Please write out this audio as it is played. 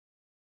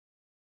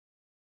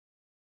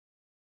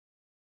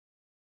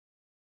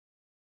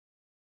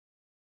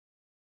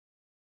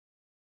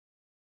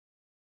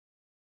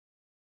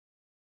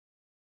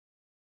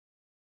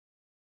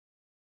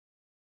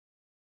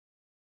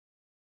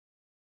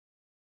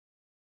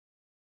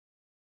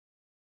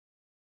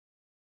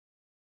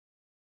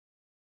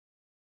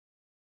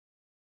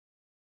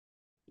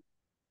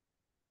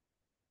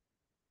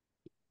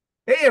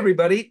Hey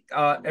everybody,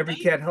 Every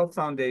Wait, Cat Health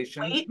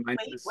Foundation. wait, wait,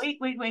 wait,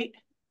 wait, wait.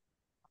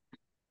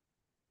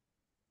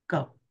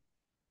 Go.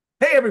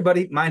 Hey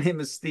everybody, my name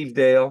is Steve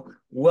Dale.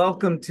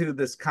 Welcome to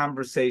this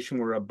conversation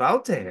we're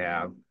about to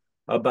have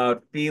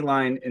about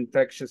feline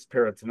infectious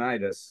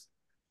peritonitis.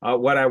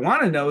 What I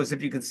want to know is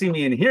if you can see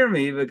me and hear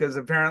me, because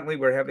apparently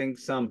we're having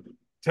some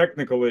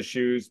technical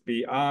issues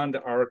beyond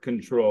our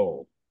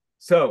control.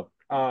 So,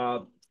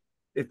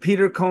 if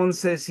Peter Cohn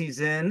says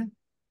he's in,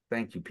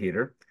 thank you,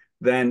 Peter,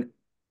 then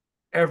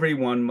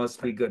everyone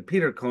must be good.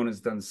 Peter Cohn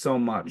has done so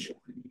much,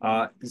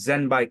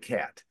 Zen by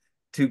Cat,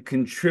 to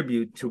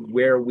contribute to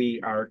where we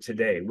are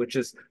today, which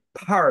is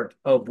part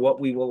of what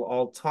we will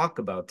all talk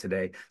about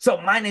today. So,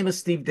 my name is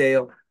Steve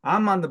Dale.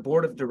 I'm on the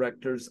board of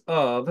directors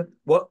of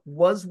what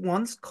was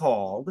once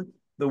called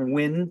the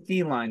Win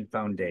Feline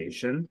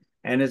Foundation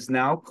and is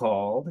now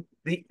called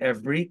the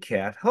Every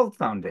Cat Health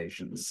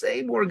Foundation.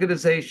 Same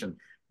organization.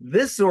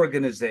 This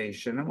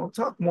organization, and we'll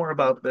talk more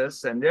about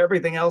this and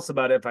everything else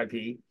about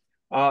FIP,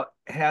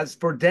 has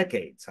for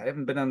decades, I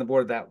haven't been on the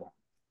board that long,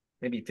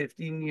 maybe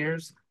 15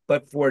 years,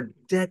 but for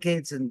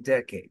decades and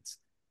decades,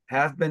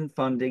 have been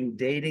funding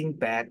dating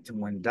back to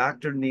when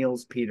Dr.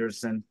 Niels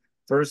Peterson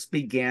first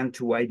began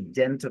to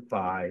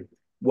identify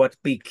what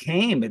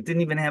became, it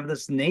didn't even have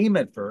this name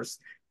at first,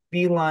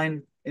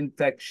 feline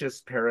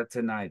infectious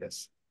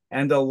peritonitis.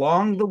 And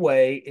along the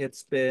way,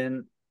 it's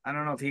been, I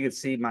don't know if you could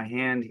see my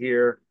hand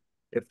here.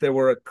 If there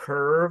were a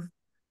curve,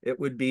 it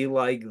would be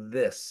like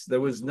this. There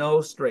was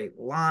no straight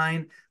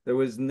line. There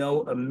was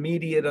no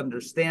immediate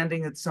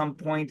understanding at some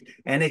point,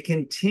 and it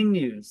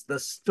continues. The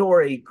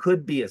story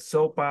could be a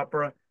soap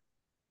opera.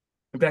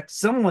 In fact,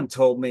 someone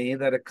told me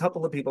that a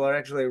couple of people are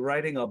actually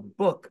writing a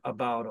book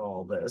about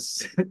all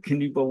this.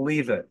 Can you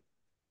believe it?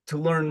 To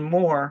learn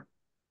more,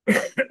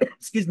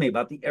 excuse me,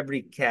 about the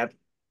Every Cat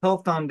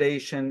Health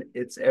Foundation,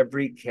 it's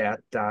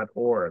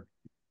everycat.org.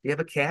 Do you have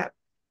a cat?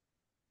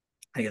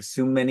 I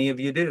assume many of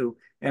you do.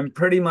 And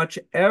pretty much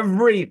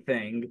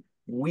everything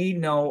we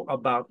know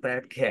about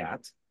that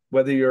cat,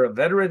 whether you're a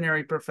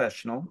veterinary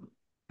professional,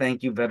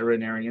 thank you,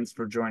 veterinarians,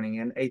 for joining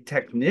in, a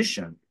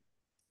technician,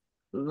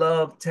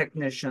 love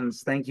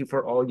technicians, thank you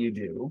for all you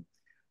do,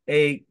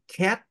 a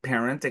cat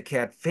parent, a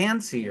cat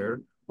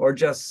fancier, or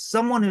just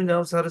someone who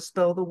knows how to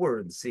spell the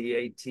word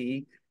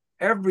CAT,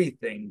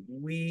 everything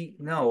we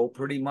know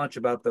pretty much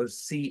about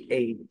those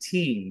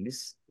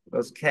CATs,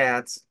 those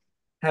cats,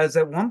 has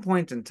at one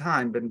point in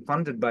time been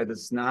funded by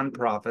this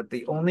nonprofit,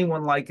 the only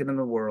one like it in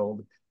the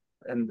world.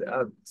 And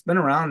it's been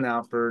around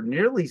now for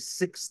nearly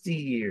 60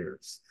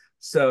 years.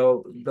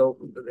 So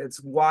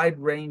it's wide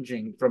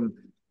ranging from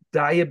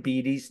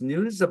diabetes,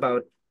 news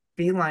about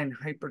feline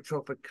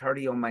hypertrophic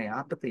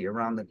cardiomyopathy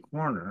around the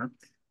corner.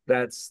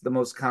 That's the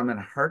most common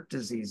heart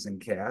disease in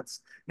cats.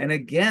 And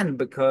again,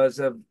 because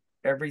of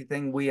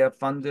everything we have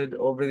funded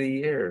over the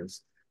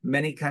years,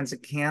 many kinds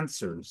of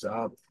cancers,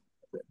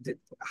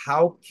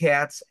 how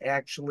cats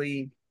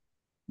actually,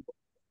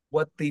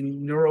 what the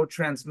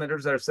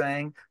neurotransmitters are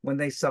saying when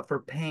they suffer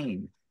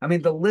pain. I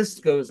mean, the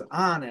list goes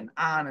on and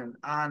on and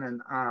on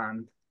and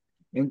on,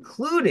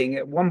 including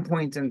at one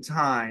point in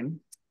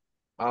time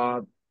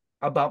uh,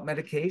 about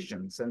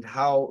medications and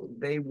how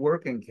they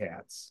work in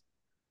cats,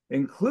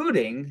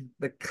 including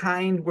the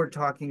kind we're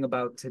talking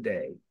about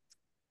today.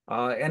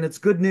 And it's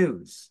good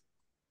news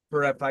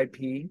for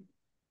FIP,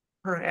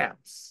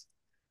 perhaps.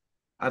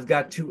 I've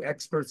got two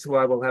experts who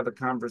I will have a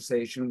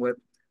conversation with.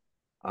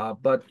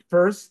 But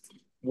first,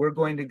 we're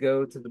going to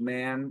go to the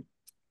man,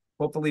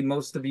 hopefully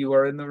most of you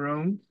are in the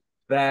room,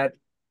 that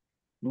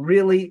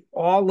really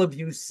all of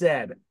you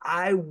said,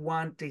 I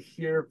want to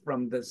hear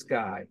from this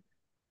guy.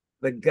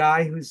 The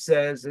guy who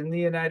says in the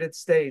United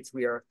States,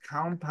 we are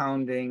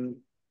compounding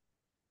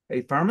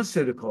a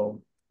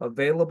pharmaceutical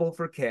available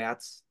for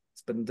cats.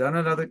 It's been done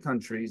in other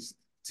countries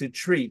to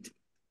treat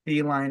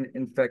feline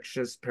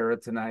infectious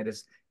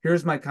peritonitis.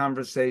 Here's my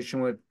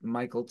conversation with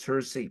Michael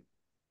Tursi.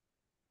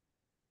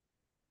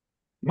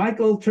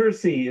 Michael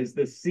Tursi is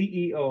the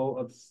CEO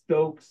of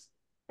Stokes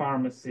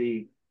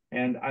Pharmacy.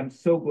 And I'm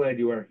so glad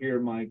you are here,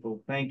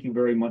 Michael. Thank you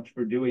very much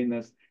for doing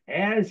this.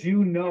 As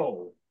you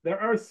know,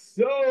 there are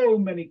so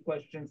many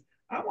questions.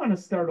 I want to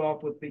start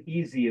off with the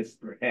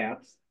easiest,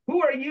 perhaps.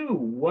 Who are you?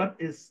 What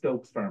is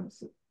Stokes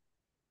Pharmacy?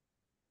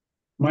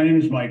 My name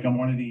is Mike. I'm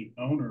one of the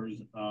owners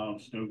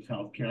of Stokes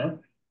Healthcare,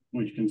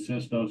 which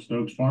consists of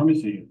Stokes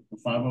Pharmacy, a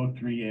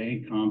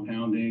 503A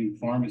compounding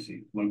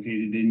pharmacy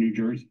located in New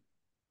Jersey.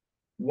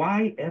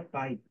 Why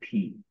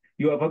FIP?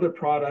 You have other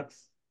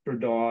products for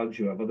dogs,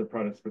 you have other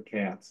products for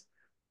cats.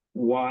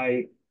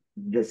 Why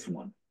this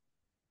one?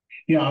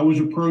 Yeah, I was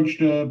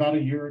approached about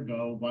a year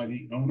ago by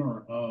the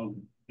owner of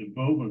the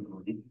Bova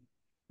Group,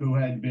 who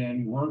had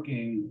been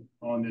working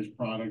on this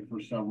product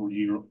for several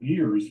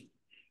years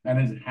and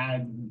has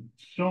had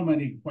so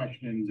many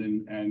questions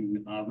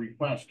and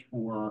requests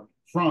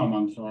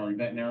from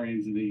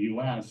veterinarians in the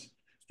U.S.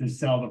 to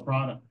sell the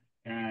product.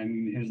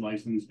 And his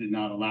license did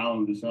not allow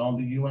him to sell in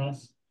the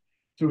U.S.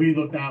 So he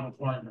looked to have a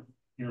partner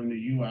here in the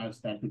U.S.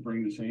 that could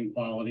bring the same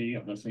quality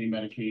of the same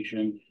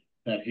medication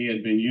that he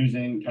had been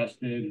using,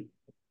 tested,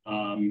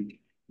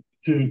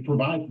 to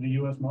provide for the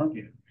U.S.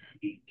 market.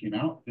 He came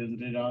out,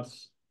 visited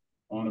us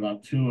on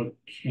about 2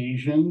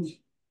 occasions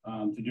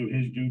to do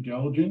his due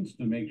diligence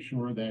to make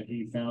sure that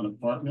he found a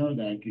partner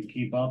that could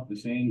keep up the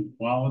same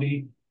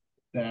quality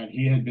that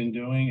he had been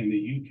doing in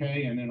the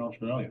UK and in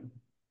Australia.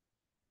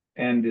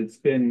 And it's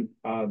been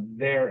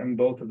there in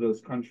both of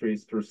those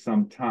countries for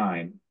some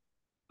time.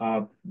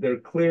 There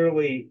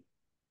clearly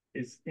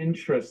is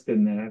interest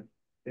in that,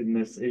 in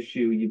this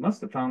issue. You must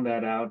have found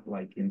that out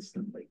like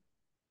instantly.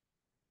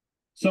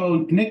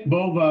 So Nick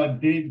Bova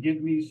did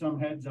give me some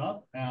heads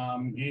up,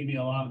 gave me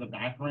a lot of the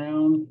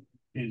background,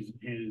 his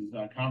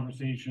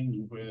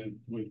conversations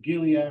with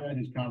Gilead,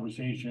 his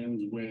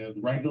conversations with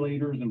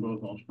regulators in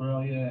both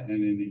Australia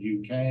and in the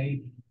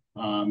UK.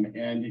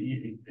 And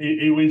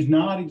it was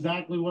not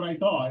exactly what I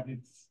thought.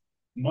 It's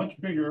much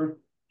bigger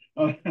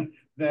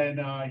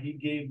than he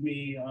gave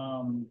me,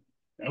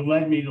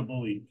 led me to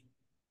believe.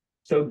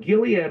 So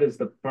Gilead is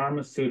the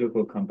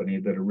pharmaceutical company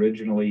that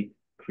originally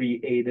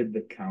created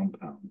the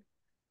compound.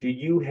 Do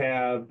you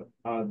have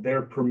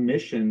their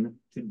permission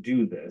to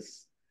do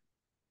this?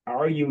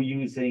 Are you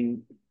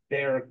using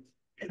their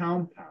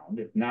compound?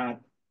 If not,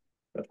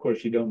 of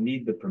course, you don't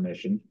need the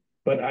permission,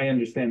 but I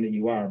understand that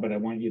you are, but I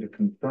want you to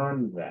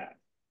confirm that.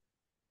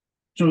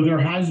 So there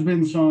has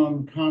been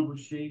some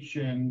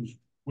conversations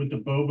with the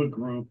Bova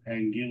Group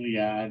and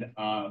Gilead.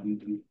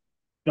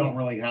 Don't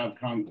really have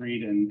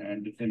concrete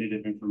and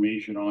definitive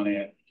information on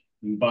it,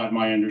 but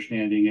my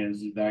understanding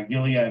is that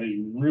Gilead is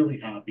really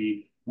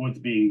happy what's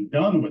being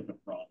done with the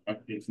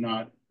product. It's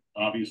not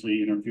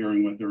obviously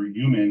interfering with their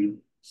human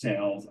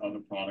sales of the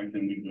product,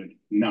 and we would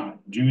not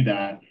do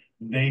that.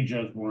 They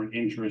just weren't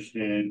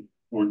interested,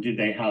 or did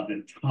they have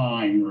the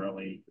time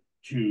really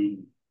to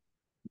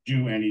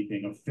do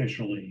anything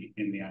officially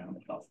in the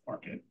animal health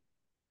market?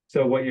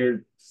 So what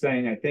you're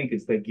saying, I think,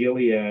 is that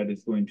Gilead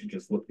is going to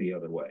just look the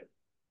other way.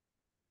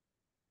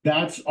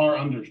 That's our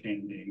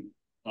understanding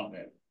of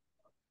it.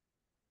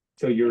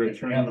 So your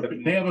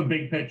attorney, they have a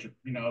big picture.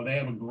 You know, they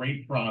have a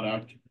great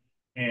product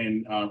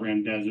in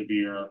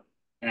remdesivir,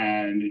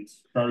 and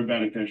it's very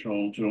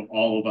beneficial to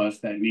all of us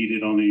that need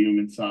it on the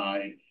human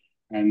side.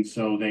 And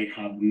so they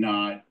have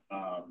not,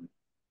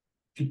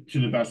 to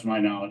the best of my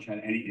knowledge,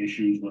 had any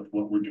issues with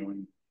what we're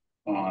doing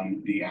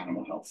on the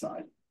animal health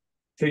side.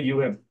 So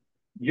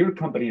your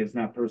company has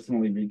not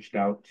personally reached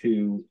out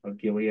to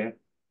Gilead?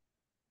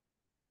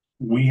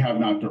 We have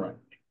not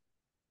directly.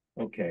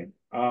 Okay.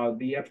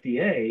 The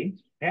FDA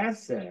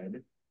has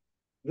said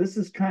this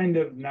is kind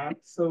of not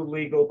so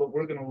legal, but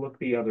we're going to look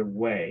the other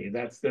way.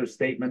 That's their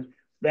statement.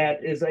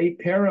 That is a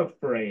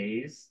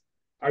paraphrase.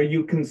 Are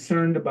you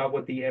concerned about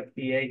what the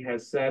FDA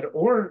has said?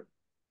 Or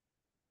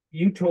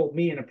you told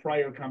me in a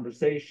prior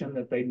conversation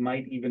that they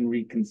might even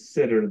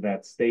reconsider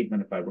that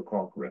statement, if I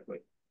recall correctly.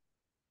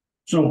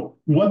 So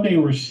what they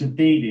were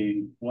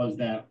stating was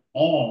that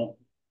all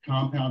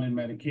compounded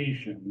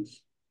medications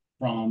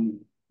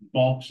from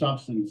bulk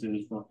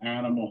substances for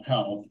animal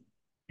health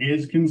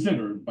is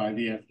considered by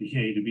the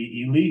FDA to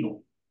be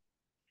illegal.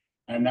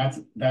 And that's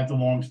a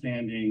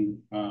longstanding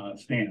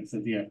stance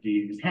that the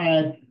FDA has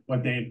had,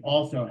 but they've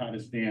also had a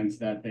stance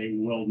that they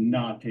will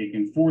not take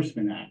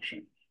enforcement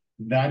action.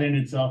 That in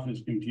itself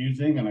is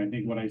confusing, and I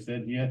think what I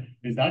said to you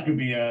is that could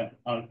be a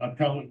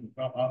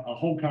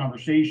whole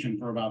conversation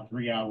for about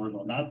 3 hours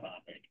on that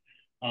topic.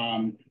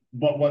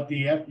 But what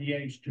the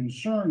FDA's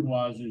concern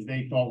was is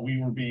they thought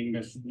we were being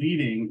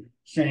misleading,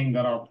 saying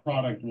that our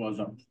product was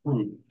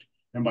approved.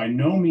 And by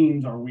no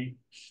means are we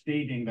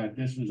stating that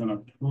this is an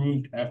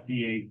approved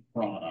FDA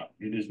product.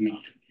 It is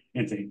not.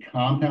 It's a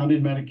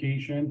compounded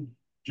medication,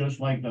 just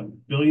like the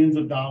billions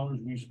of dollars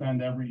we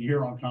spend every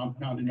year on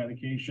compounded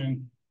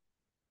medication.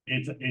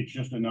 It's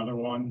just another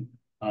one,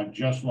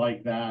 just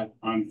like that.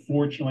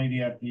 Unfortunately,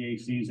 the FDA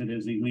sees it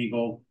as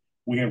illegal.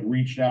 We have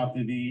reached out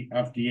to the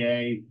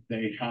FDA.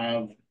 They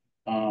have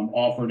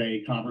offered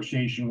a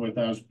conversation with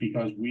us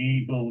because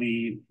we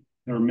believe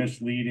they're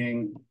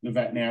misleading the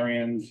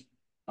veterinarians,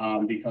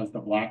 because the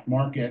black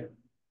market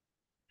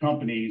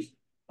companies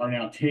are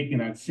now taking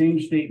that same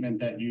statement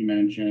that you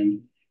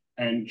mentioned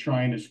and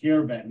trying to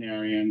scare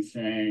veterinarians,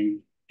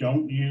 saying,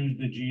 don't use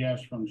the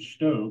GS from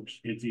Stokes,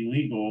 it's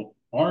illegal,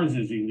 ours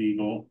is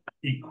illegal,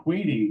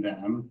 equating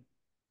them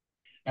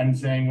and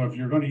saying, well, if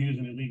you're going to use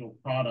an illegal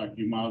product,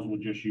 you might as well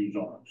just use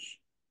ours.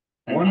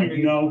 And I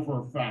know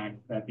for a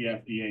fact that the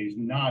FDA is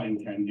not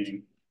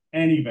intending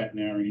any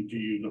veterinarian to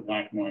use a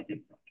black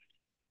market product.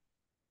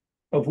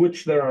 Of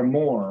which there are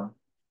more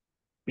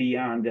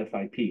beyond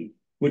FIP,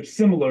 which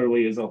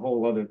similarly is a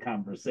whole other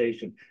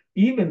conversation,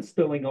 even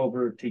spilling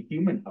over to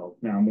human health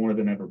now more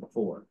than ever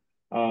before.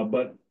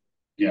 But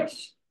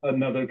yes,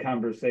 another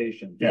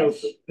conversation.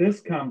 Yes. So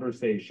this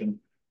conversation,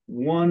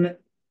 one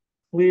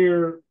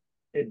clear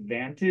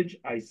advantage,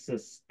 I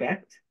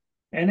suspect,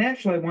 and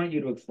actually I want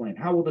you to explain,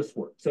 how will this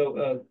work?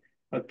 So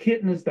a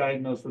kitten is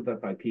diagnosed with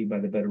FIP by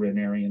the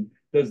veterinarian.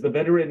 Does the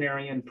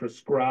veterinarian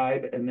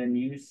prescribe and then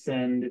you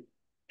send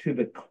to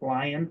the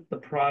client the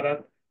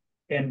product?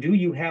 And do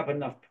you have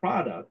enough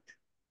product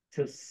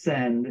to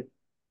send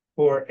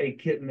for a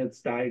kitten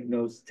that's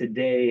diagnosed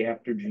today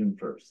after June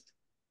 1st?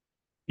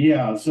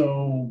 Yeah,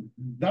 so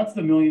that's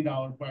the $1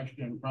 million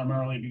question,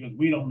 primarily because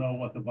we don't know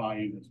what the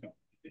volume is going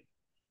to be.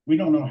 We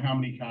don't know how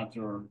many cats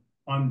are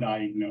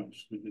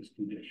undiagnosed with this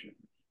condition,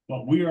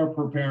 but we are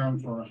preparing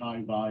for a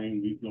high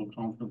volume. We feel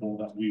comfortable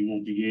that we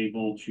will be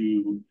able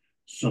to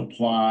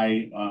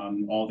supply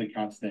all the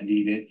cats that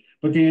need it.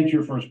 But to answer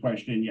your first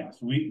question, yes,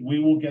 we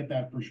will get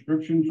that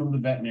prescription from the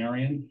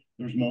veterinarian.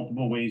 There's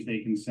multiple ways they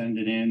can send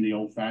it in: the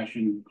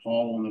old-fashioned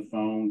call on the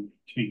phone,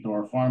 speak to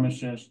our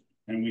pharmacist,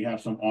 and we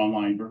have some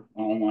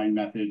online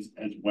methods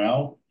as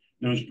well.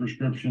 Those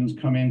prescriptions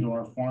come into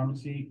our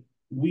pharmacy.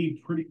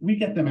 We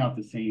get them out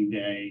the same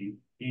day,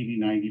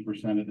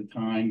 80–90% of the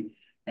time,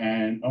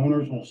 and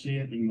owners will see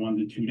it in 1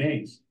 to 2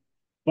 days.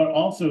 But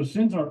also,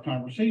 since our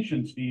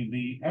conversation, Steve,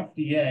 the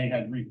FDA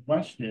had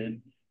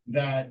requested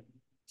that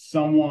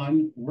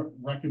someone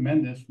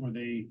recommend this for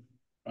the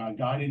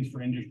guidance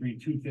for industry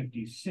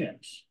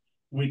 256,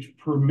 which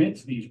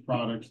permits these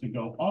products to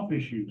go off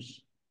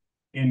issues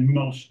in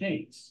most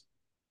states.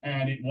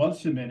 And it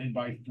was submitted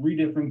by 3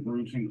 different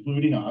groups,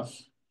 including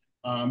us.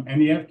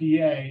 And the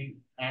FDA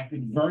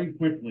acted very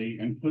quickly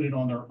and put it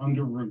on their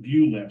under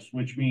review list,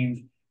 which means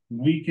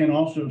we can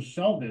also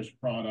sell this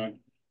product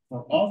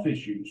for off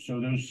issues. So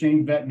those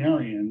same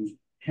veterinarians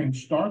can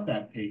start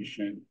that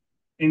patient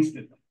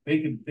instantly.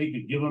 They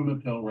could give them a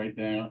pill right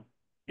there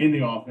in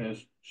the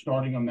office,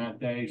 starting them that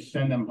day,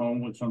 send them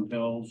home with some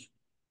pills,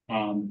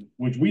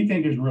 which we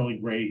think is really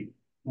great.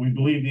 We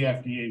believe the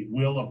FDA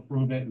will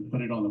approve it and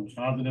put it on the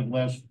positive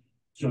list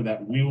so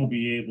that we will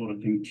be able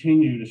to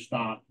continue to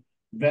stock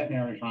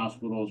veterinary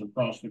hospitals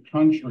across the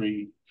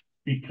country,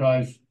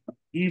 because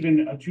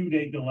even a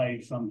 2-day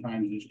delay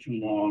sometimes is too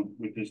long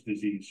with this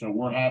disease. So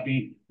we're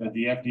happy that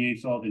the FDA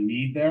saw the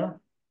need there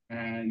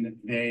and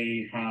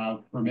they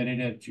have permitted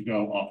it to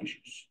go off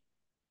issues.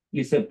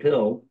 You said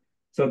pill,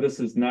 so this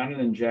is not an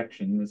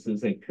injection, this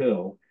is a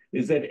pill.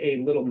 Is it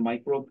a little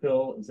micro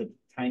pill? Is it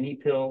a tiny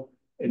pill?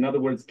 In other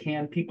words,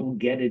 can people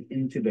get it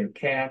into their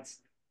cats?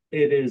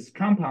 It is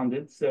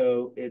compounded,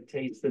 so it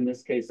tastes, in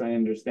this case, I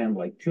understand,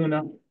 like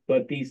tuna,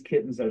 but these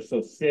kittens are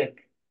so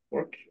sick,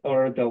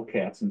 or adult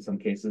cats in some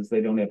cases,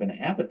 they don't have an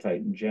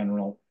appetite in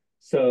general.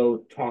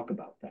 So talk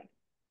about that.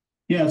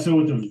 Yeah, so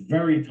it's a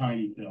very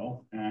tiny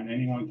pill, and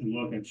anyone can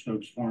look at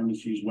Stokes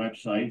Pharmacy's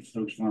website,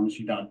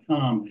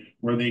 stokespharmacy.com,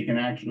 where they can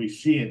actually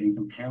see it in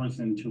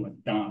comparison to a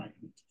dime.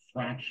 It's a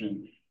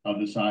fraction of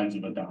the size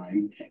of a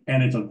dime,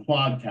 and it's a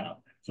quad tablet.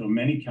 So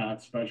many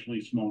cats,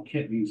 especially small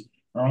kittens,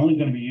 are only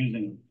going to be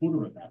using a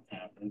quarter of that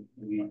tablet,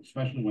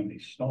 especially when they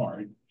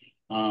start.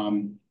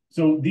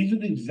 So these are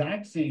the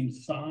exact same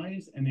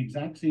size and the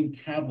exact same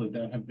tablet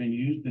that have been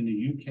used in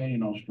the UK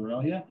and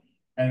Australia,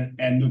 and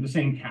they're the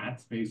same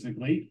cats,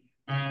 basically.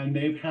 And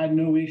they've had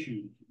no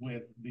issues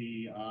with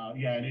the,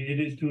 yeah, it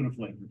is tuna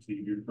flavored,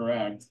 Steve, you're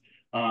correct.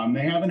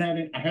 They haven't had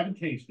it, I haven't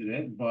tasted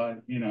it,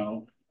 but, you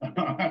know,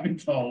 I've been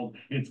told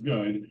it's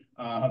good.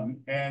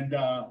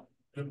 That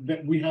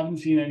we haven't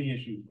seen any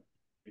issues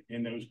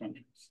in those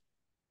countries.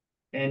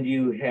 And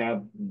you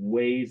have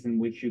ways in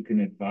which you can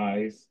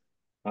advise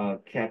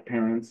cat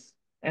parents,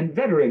 and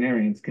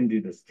veterinarians can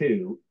do this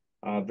too.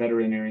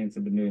 Veterinarians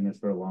have been doing this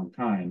for a long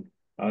time,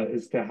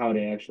 as to how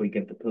to actually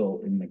get the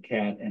pill in the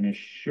cat and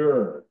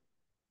assure,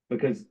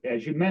 because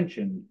as you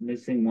mentioned,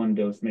 missing 1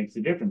 dose makes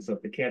a difference. So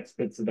if the cat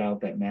spits it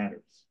out, that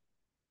matters.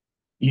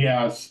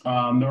 Yes,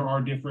 there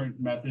are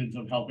different methods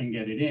of helping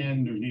get it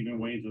in. There's even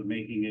ways of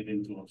making it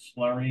into a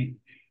slurry.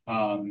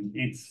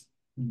 It's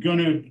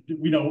gonna,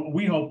 you know,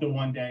 we hope to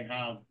one day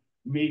have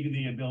maybe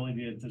the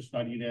ability to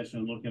study this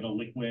and look at a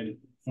liquid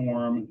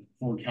form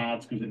for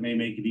cats, because it may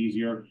make it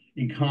easier.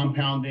 In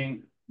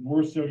compounding,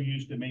 we're so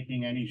used to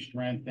making any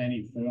strength,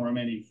 any form,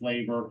 any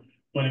flavor,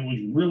 but it was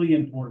really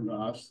important to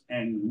us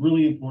and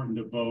really important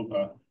to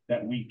Bova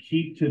that we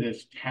keep to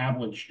this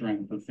tablet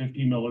strength of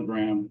 50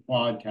 milligram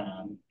quad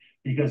tab,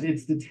 because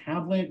it's the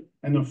tablet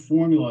and the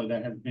formula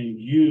that have been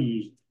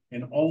used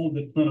in all of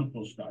the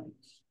clinical studies.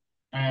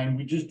 And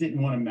we just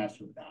didn't want to mess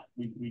with that.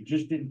 We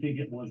just didn't think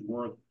it was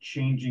worth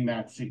changing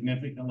that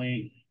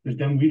significantly, because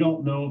then we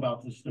don't know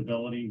about the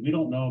stability. We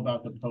don't know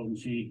about the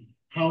potency.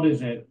 How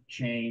does it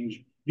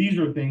change? These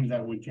are things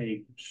that would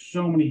take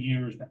so many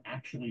years to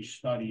actually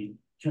study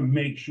to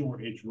make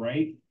sure it's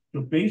right.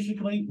 So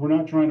basically, we're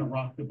not trying to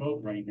rock the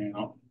boat right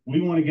now.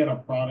 We want to get a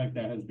product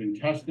that has been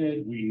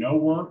tested, we know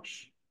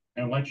works,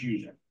 and let's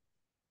use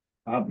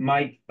it.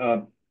 Mike,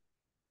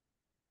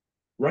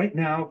 right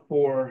now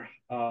for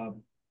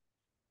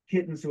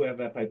kittens who have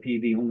FIP,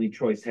 the only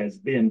choice has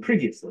been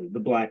previously the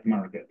black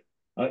market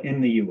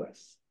in the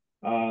US.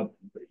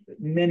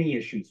 Many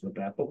issues with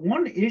that. But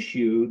one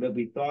issue that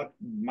we thought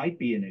might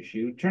be an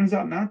issue turns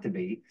out not to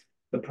be.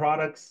 The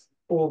products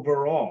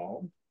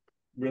overall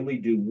really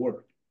do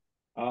work,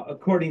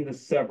 according to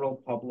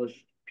several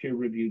published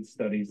peer-reviewed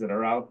studies that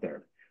are out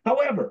there.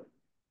 However,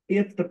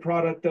 if the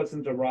product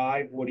doesn't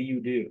arrive, what do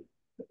you do?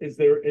 Is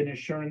there an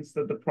assurance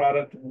that the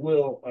product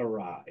will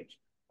arrive?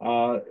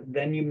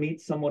 Then you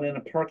meet someone in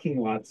a parking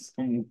lot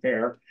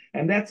somewhere,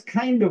 and that's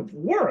kind of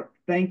work.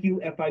 Thank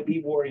you,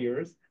 FIP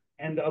warriors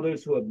and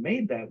others who have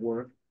made that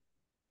work.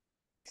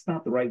 It's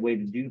not the right way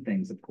to do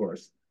things, of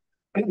course.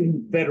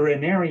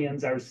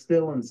 Veterinarians are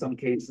still, in some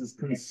cases,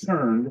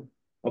 concerned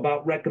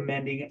about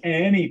recommending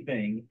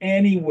anything,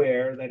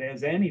 anywhere that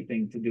has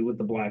anything to do with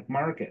the black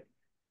market,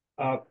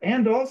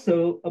 and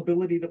also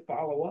ability to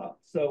follow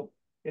up. So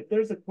if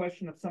there's a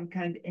question of some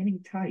kind, any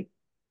type,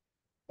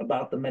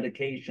 about the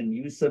medication,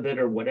 use of it,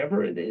 or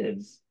whatever it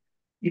is,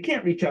 you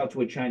can't reach out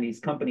to a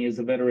Chinese company as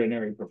a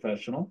veterinary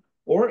professional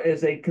or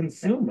as a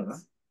consumer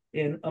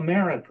in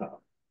America.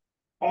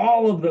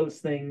 All of those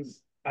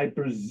things, I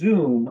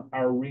presume,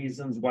 are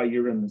reasons why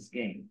you're in this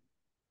game.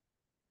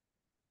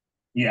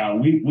 Yeah,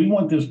 we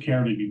want this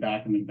care to be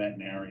back in the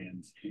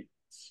veterinarians.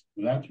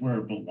 That's where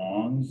it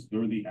belongs.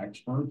 They're the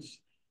experts.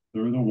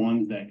 They're the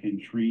ones that can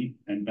treat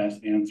and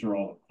best answer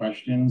all the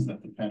questions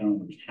that the pet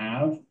owners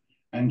have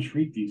and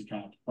treat these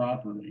cats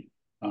properly.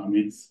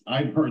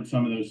 I've heard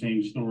some of those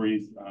same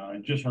stories. I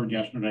just heard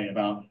yesterday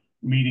about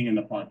meeting in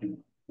the parking lot.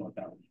 I thought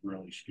that was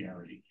really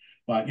scary.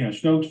 But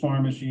Stokes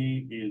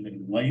Pharmacy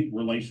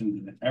we're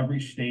licensed in every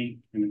state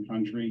in the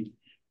country.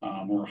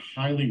 We're a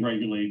highly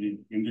regulated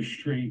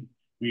industry.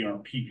 We are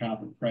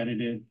PCOP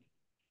accredited.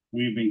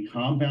 We've been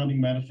compounding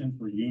medicine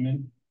for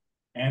human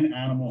and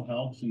animal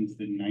health since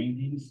the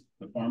 90s.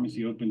 The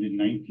pharmacy opened in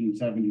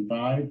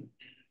 1975.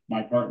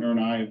 My partner and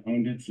I have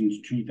owned it since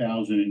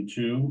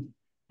 2002.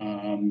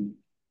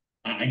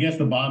 I guess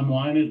the bottom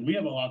line is we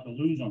have a lot to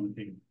lose on the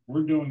table.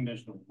 We're doing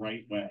this the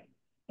right way.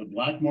 The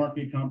black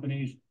market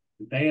companies,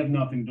 they have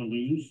nothing to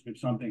lose. If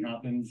something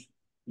happens,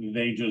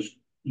 they just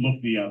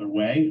look the other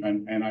way.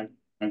 And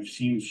I've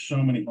seen so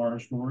many horror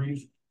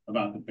stories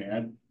about the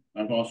bad.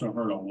 I've also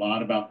heard a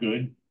lot about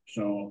good.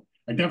 So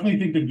I definitely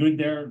think the good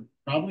there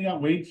probably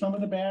outweighed some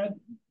of the bad,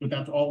 but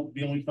that's all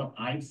the only stuff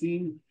I've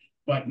seen.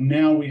 But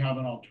now we have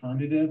an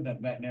alternative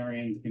that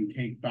veterinarians can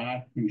take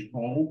back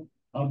control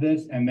of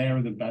this, and they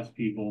are the best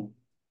people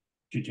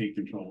to take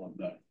control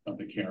of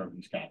the care of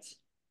these cats.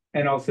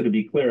 And also, to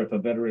be clear, if a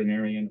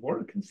veterinarian or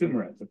a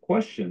consumer has a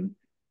question,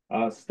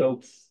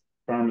 Stokes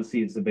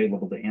Pharmacy is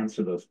available to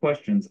answer those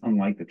questions,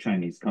 unlike the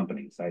Chinese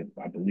companies. I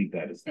believe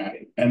that is the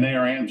case. And they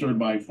are answered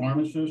by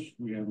pharmacists.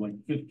 We have like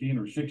 15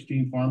 or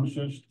 16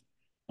 pharmacists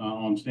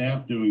on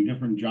staff doing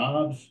different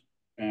jobs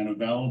and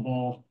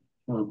available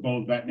for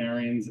both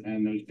veterinarians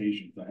and those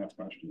patients that have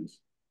questions.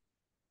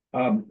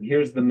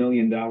 Here's the $1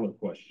 million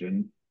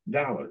question.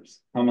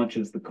 Dollars. How much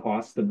is the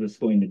cost of this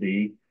going to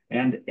be?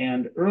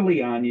 And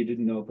early on, you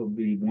didn't know if it would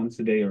be once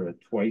a day or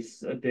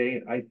twice a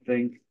day, I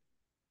think.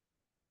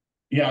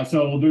 Yeah,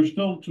 so there's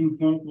still some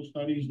clinical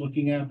studies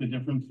looking at the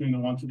difference between the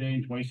once a day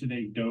and twice a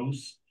day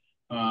dose.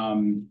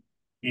 I'm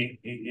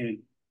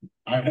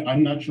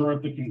not sure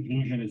if the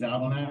conclusion is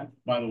out on that.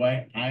 By the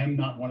way, I am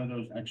not one of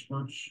those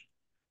experts.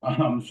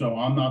 So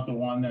I'm not the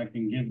one that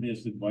can give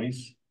this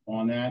advice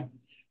on that.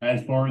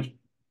 As far as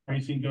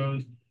pricing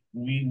goes,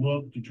 we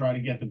look to try to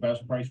get the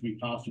best price we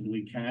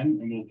possibly can,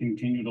 and we'll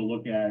continue to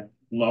look at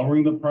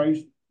lowering the price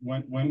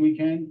when we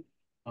can.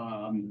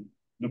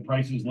 The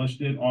price is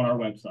listed on our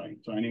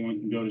website, so anyone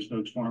can go to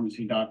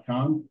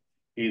stokespharmacy.com.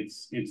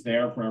 It's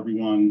there for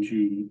everyone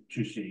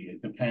to see.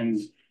 It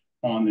depends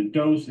on the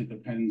dose. It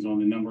depends on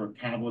the number of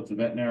tablets a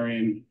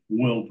veterinarian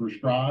will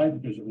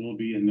prescribe, because it will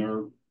be in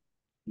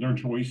their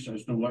choice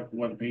as to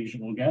what a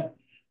patient will get,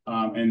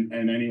 and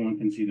anyone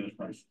can see those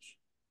prices.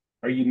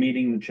 Are you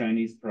meeting the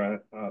Chinese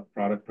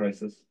product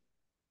prices?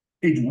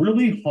 It's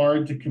really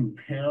hard to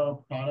compare a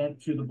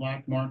product to the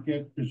black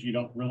market because you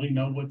don't really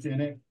know what's in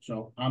it.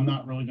 So I'm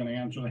not really going to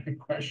answer that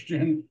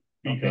question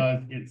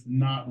because it's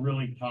not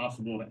really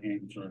possible to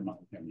answer, in my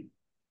opinion.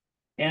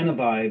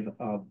 Anavive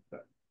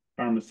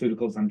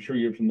Pharmaceuticals, I'm sure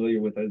you're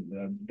familiar with it.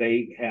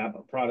 They have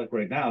a product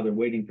right now. They're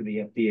waiting for the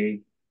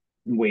FDA,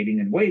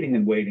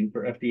 waiting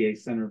for FDA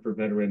Center for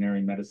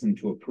Veterinary Medicine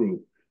to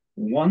approve.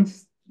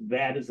 Once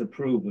that is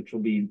approved, which will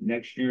be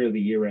next year or the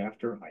year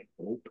after, I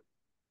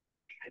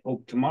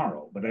hope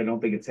tomorrow, but I don't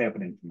think it's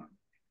happening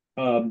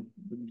tomorrow.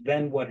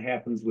 Then what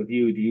happens with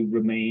you? Do you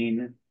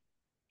remain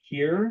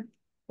here,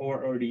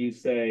 or do you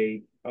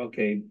say,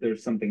 okay,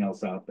 there's something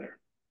else out there?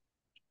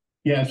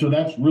 Yeah, so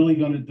that's really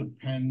going to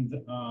depend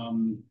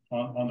on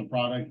the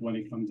product when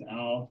it comes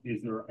out.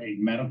 Is there a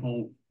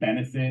medical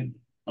benefit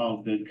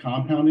of the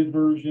compounded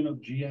version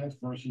of GS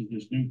versus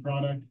this new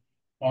product?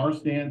 Our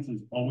stance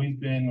has always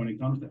been, when it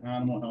comes to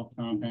animal health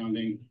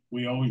compounding,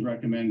 we always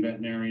recommend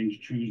veterinarians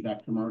choose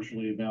that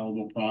commercially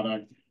available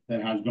product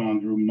that has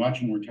gone through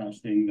much more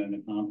testing than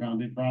the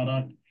compounded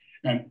product,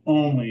 and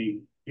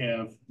only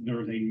if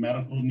there's a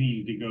medical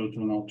need to go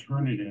to an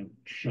alternative,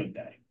 should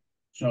they.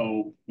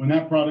 So when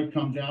that product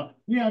comes out,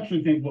 we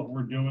actually think what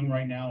we're doing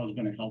right now is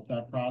going to help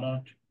that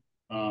product,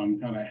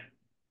 kind of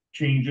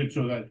change it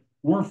so that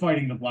we're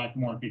fighting the black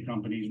market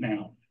companies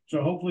now.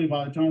 So hopefully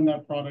by the time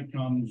that product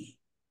comes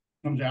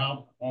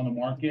out on the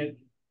market,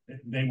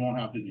 they won't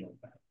have to deal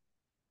with that.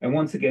 And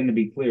once again, to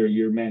be clear,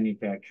 you're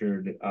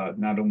manufactured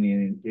not only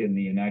in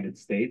the United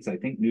States, I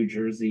think New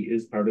Jersey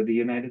is part of the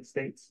United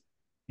States.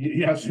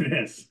 Yes, it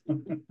is.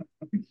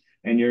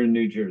 And you're in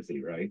New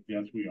Jersey, right?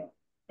 Yes, we are.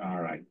 All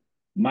right.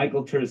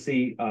 Michael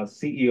Tursi,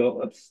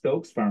 CEO of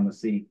Stokes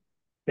Pharmacy,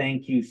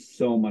 thank you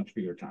so much for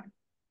your time.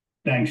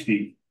 Thanks,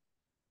 Steve.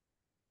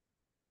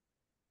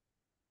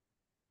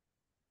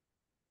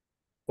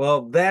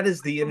 Well, that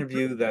is the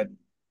interview that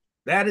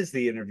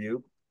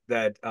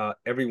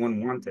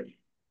everyone wanted,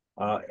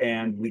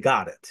 and we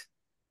got it.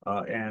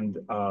 And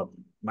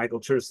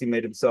Michael Tursi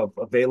made himself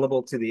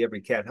available to the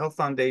Every Cat Health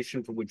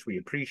Foundation, for which we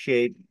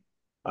appreciate.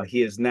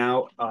 He is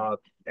now,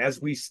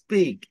 as we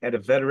speak, at a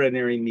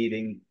veterinary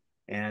meeting,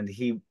 and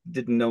he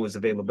didn't know his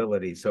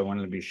availability, so I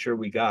wanted to be sure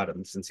we got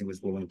him since he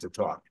was willing to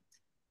talk.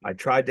 I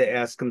tried to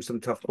ask him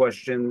some tough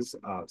questions.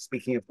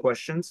 Speaking of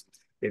questions,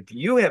 if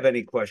you have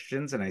any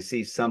questions, and I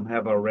see some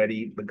have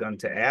already begun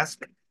to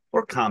ask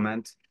or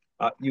comment,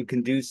 you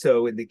can do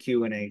so in the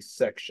Q&A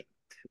section.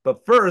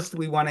 But first,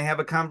 we want to have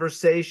a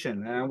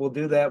conversation, and we'll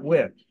do that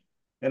with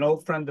an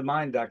old friend of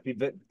mine,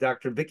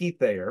 Dr. Vicki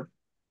Thayer.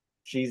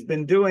 She's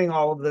been doing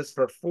all of this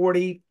for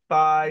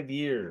 45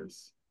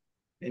 years,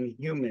 in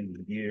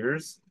human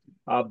years.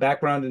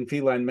 Background in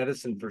feline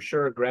medicine for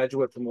sure,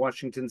 graduate from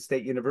Washington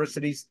State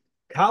University's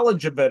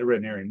College of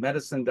Veterinary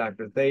Medicine.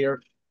 Dr.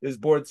 Thayer is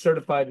board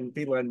certified in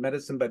feline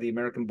medicine by the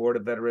American Board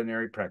of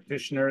Veterinary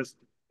Practitioners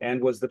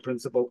and was the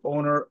principal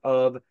owner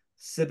of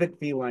Civic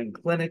Feline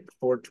Clinic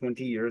for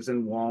 20 years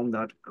in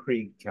Walnut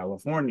Creek,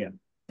 California.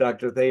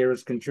 Dr. Thayer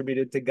has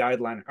contributed to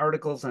guideline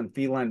articles on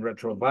feline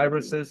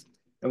retroviruses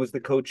and was the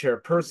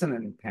co-chairperson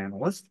and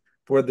panelist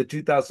for the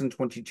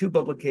 2022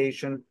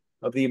 publication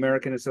of the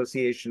American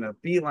Association of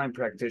Feline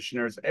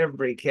Practitioners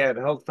Every Cat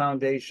Health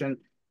Foundation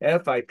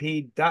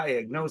FIP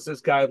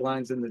diagnosis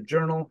guidelines in the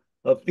Journal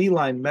of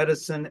Feline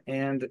Medicine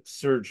and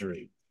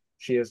Surgery.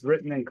 She has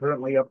written and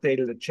currently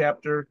updated a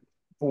chapter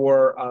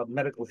for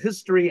medical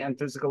history and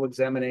physical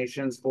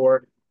examinations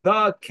for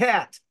The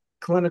Cat,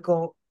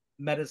 Clinical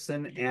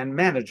Medicine and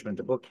Management,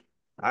 a book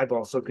I've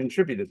also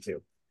contributed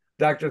to.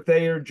 Dr.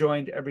 Thayer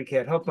joined Every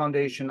Cat Health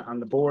Foundation on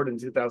the board in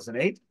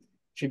 2008.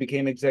 She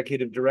became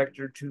executive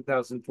director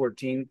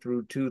 2014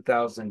 through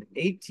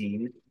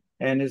 2018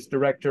 and is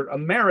director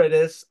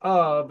emeritus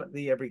of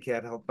the Every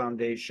Cat Health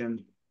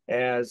Foundation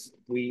as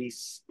we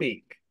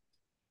speak.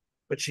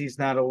 But she's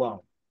not alone.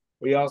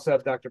 We also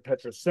have Dr.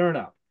 Petra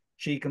Cerna.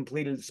 She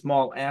completed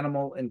small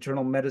animal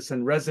internal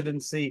medicine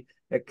residency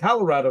at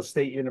Colorado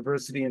State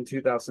University in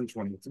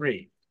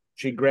 2023.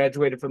 She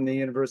graduated from the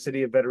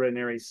University of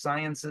Veterinary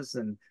Sciences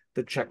in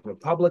the Czech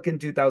Republic in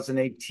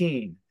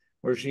 2018,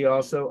 where she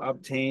also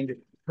obtained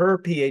her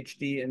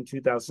PhD in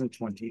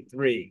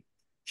 2023.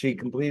 She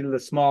completed a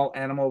small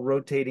animal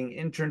rotating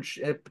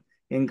internship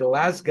in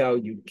Glasgow,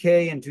 UK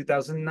in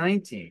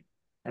 2019,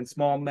 and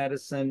small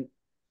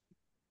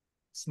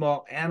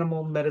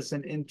animal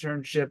medicine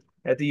internship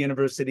at the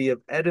University of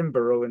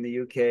Edinburgh in the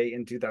UK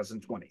in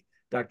 2020.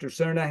 Dr.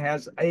 Cerna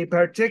has a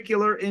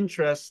particular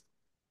interest,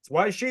 that's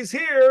why she's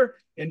here,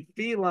 in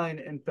feline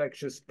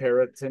infectious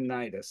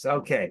peritonitis.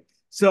 Okay,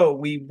 so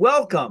we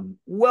welcome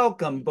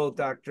both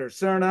Dr.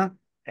 Cerna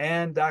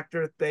and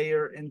Dr.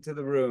 Thayer into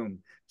the room.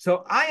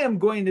 So I am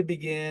going to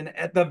begin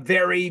at the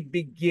very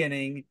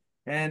beginning,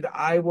 and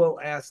I will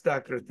ask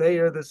Dr.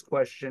 Thayer this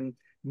question.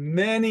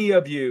 Many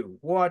of you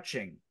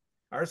watching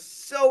are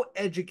so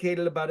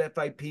educated about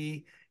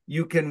FIP,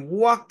 you can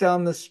walk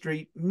down the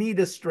street, meet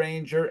a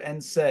stranger,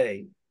 and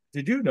say,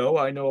 did you know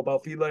I know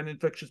about feline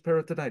infectious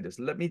peritonitis?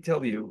 Let me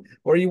tell you.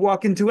 Or you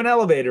walk into an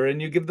elevator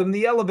and you give them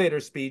the elevator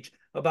speech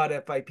about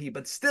FIP,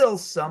 but still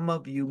some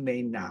of you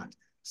may not.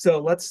 So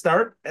let's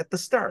start at the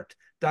start.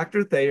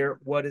 Dr. Thayer,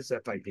 what is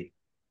FIP?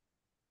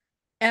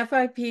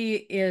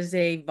 FIP is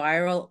a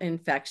viral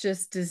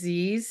infectious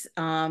disease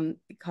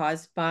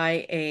caused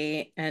by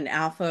an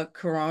alpha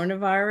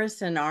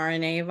coronavirus, an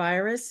RNA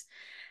virus,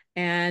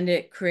 and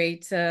it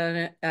creates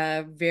a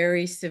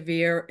very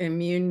severe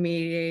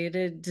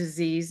immune-mediated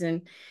disease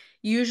in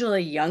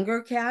usually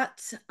younger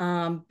cats,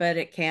 but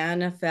it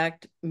can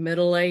affect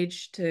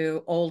middle-aged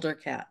to older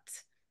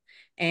cats.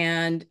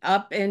 And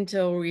up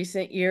until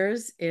recent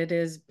years, it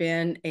has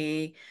been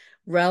a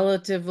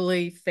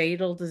relatively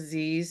fatal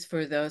disease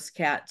for those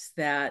cats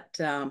that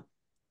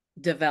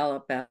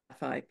develop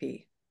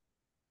FIP.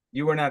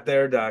 You were not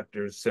there,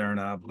 Dr.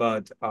 Cerna,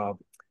 but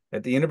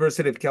at the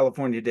University of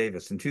California,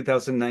 Davis in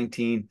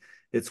 2019,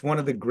 it's one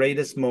of the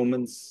greatest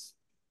moments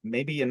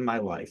maybe in my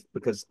life,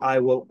 because I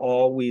will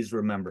always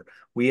remember.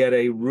 We had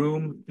a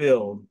room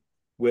filled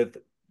with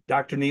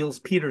Dr. Niels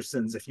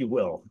Petersons, if you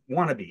will,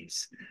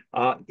 wannabes.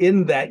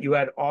 In that you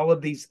had all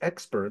of these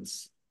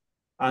experts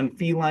on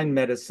feline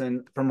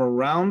medicine from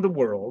around the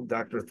world.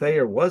 Dr.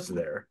 Thayer was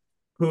there,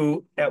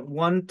 who at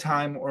one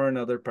time or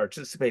another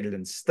participated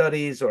in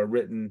studies or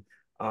written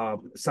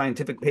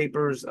scientific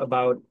papers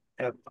about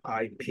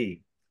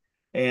FIP.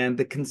 And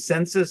the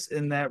consensus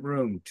in that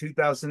room,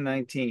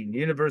 2019,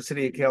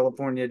 University of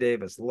California,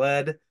 Davis,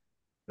 led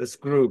this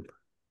group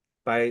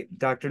by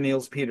Dr.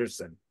 Niels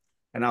Peterson,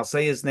 and I'll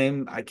say his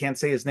name, I can't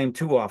say his name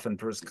too often,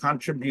 for his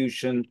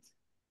contribution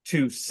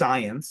to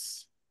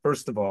science,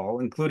 first of all,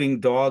 including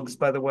dogs,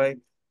 by the way,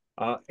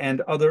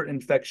 and other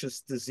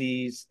infectious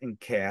disease in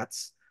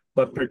cats,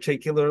 but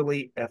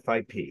particularly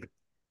FIP.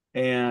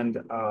 And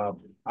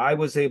I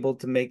was able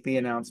to make the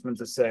announcement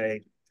to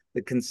say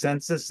the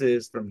consensus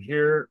is from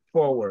here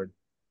forward,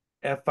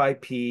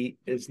 FIP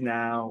is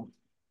now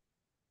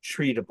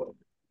treatable.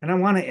 And I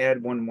want to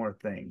add one more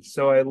thing.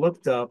 So I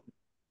looked up,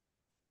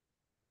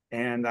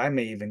 and I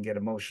may even get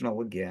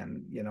emotional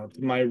again. You know,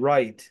 to my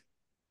right,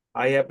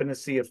 I happen to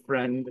see a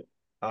friend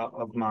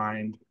of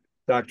mine,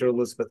 Dr.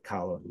 Elizabeth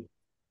Collin,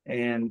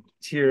 and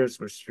tears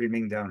were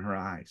streaming down her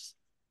eyes.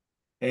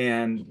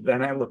 And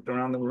then I looked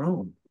around the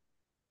room,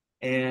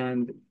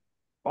 and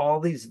all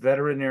these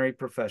veterinary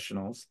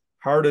professionals,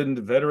 hardened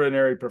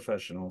veterinary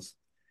professionals,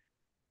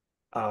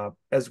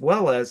 as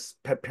well as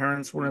pet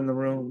parents were in the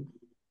room,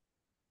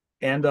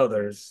 and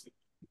others,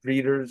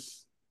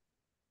 breeders,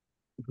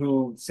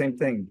 who, same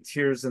thing,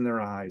 tears in their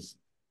eyes,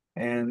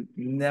 and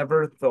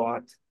never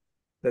thought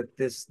that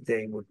this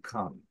day would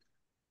come.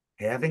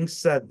 Having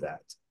said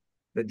that,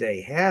 the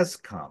day has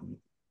come,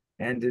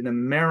 and in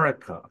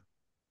America,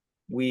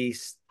 we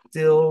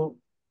still,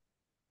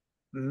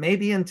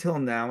 maybe until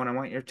now, and I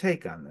want your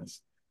take on this,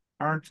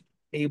 aren't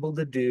able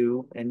to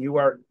do, and you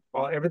are,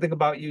 everything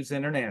about you is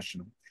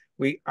international,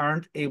 we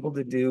aren't able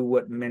to do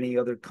what many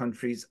other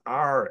countries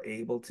are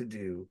able to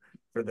do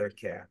for their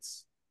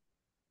cats.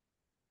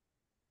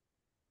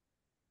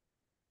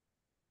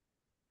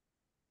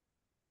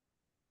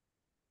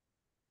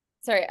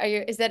 Sorry,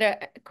 is that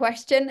a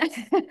question?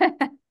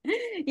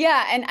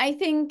 Yeah, and I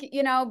think,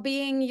 you know,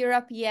 being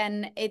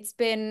European, it's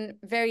been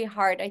very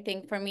hard, I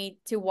think, for me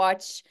to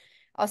watch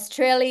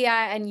Australia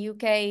and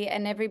UK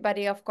and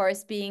everybody, of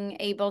course, being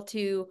able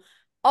to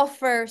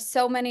offer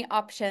so many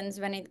options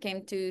when it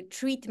came to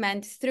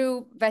treatment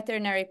through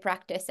veterinary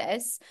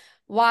practices,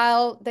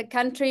 while the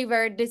country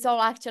where this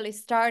all actually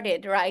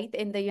started, right,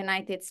 in the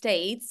United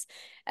States,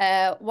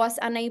 was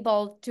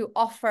unable to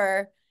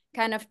offer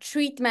kind of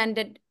treatment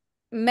that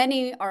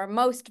many or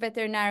most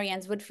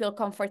veterinarians would feel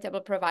comfortable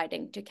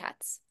providing to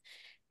cats.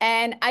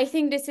 And I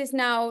think this is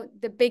now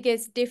the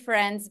biggest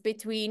difference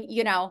between,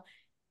 you know,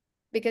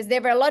 because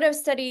there were a lot of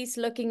studies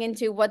looking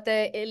into what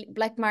the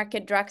black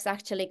market drugs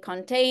actually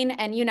contain.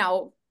 And, you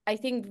know, I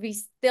think we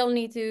still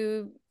need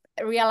to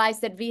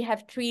realize that we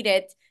have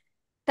treated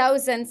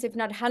thousands, if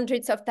not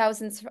hundreds of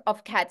thousands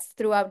of cats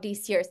throughout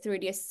these years through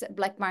these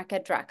black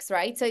market drugs,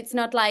 right? So it's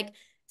not like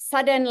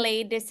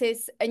suddenly this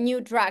is a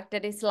new drug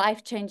that is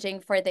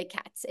life-changing for the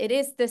cats. It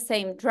is the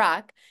same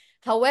drug.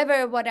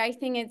 However, what I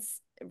think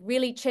is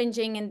really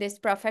changing in this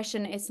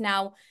profession is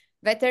now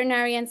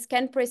veterinarians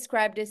can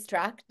prescribe this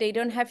drug. They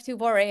don't have to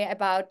worry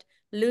about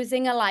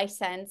losing a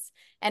license.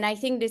 And I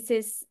think this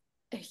is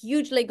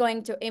hugely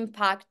going to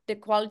impact the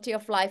quality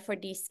of life for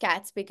these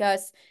cats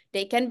because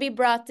they can be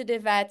brought to the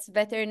vets.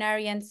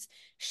 Veterinarians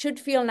should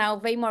feel now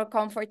way more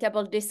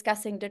comfortable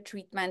discussing the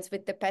treatments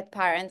with the pet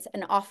parents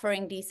and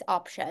offering these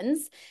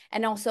options,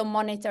 and also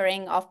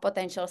monitoring of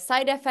potential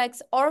side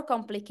effects or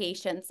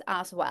complications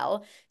as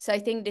well. So I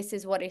think this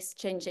is what is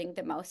changing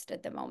the most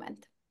at the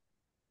moment.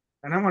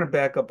 And I want to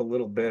back up a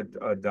little bit,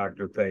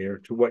 Dr. Thayer,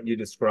 to what you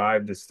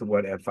described as to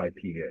what FIP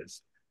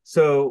is.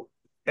 So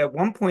at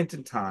one point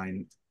in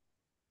time,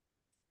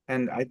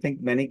 and I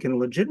think many can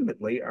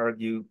legitimately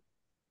argue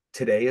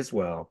today as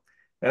well,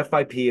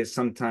 FIP is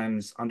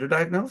sometimes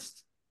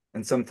underdiagnosed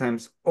and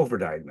sometimes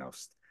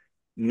overdiagnosed.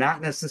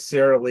 Not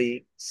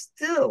necessarily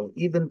still,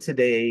 even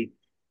today,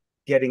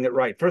 getting it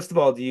right. First of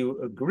all, do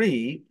you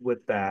agree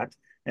with that?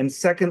 And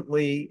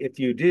secondly, if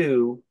you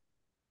do,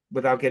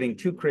 without getting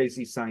too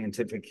crazy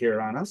scientific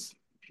here on us,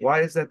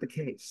 why is that the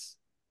case?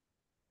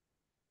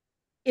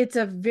 It's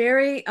a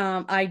very,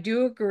 I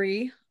do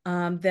agree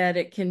that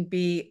it can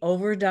be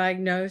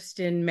overdiagnosed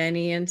in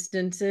many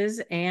instances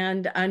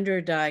and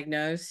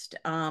underdiagnosed.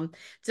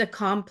 It's a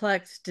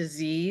complex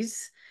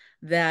disease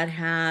that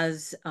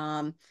has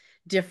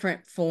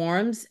different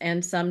forms,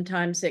 and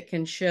sometimes it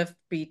can shift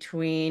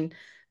between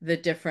the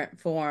different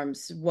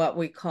forms, what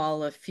we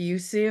call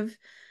effusive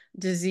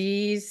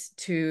disease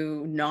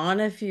to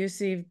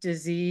non-effusive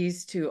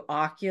disease to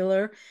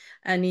ocular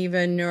and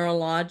even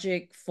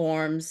neurologic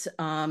forms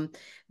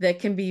that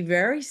can be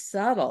very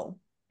subtle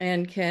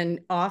and can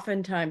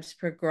oftentimes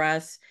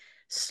progress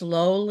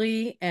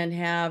slowly and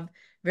have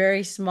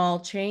very small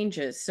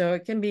changes. So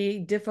it can be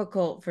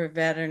difficult for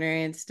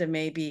veterinarians to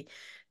maybe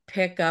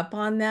pick up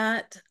on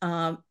that.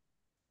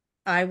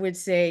 I would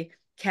say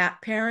cat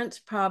parents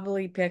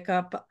probably pick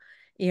up,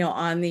 you know,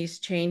 on these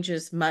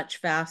changes much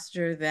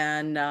faster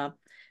than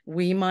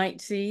we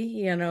might see,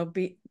 you know,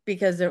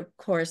 because of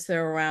course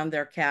they're around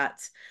their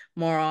cats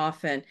more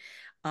often.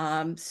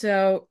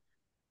 So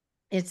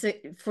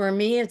for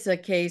me, it's a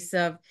case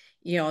of,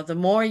 you know, the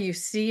more you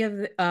see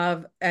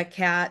of a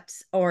cat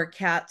or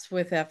cats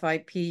with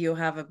FIP, you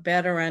have a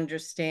better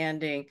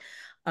understanding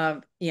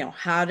of,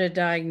 how to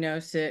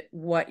diagnose it,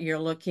 what you're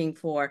looking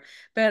for.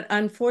 But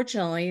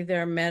unfortunately,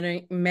 there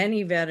are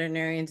many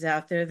veterinarians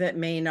out there that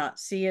may not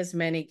see as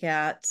many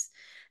cats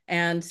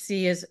and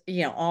see as,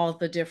 all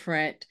the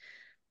different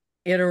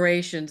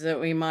iterations that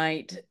we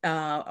might,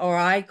 or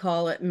I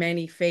call it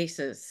many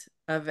faces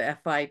of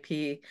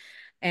FIP,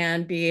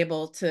 and be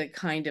able to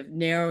kind of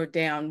narrow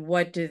down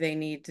what do they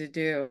need to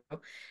do.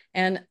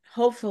 And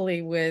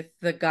hopefully with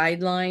the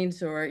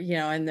guidelines or,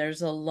 and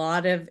there's a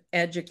lot of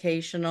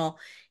educational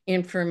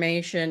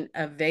information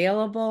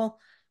available,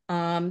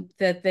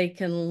 that they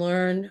can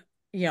learn,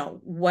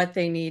 what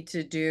they need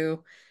to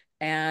do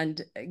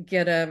and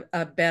get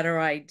a better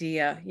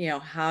idea,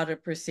 how to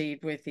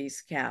proceed with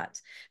these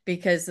cats.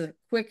 Because the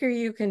quicker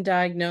you can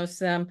diagnose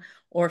them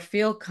or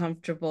feel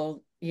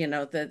comfortable,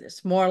 that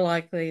it's more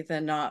likely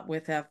than not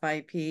with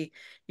FIP,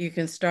 you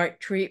can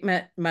start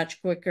treatment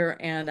much quicker,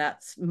 and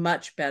that's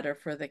much better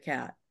for the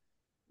cat.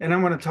 And I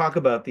want to talk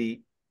about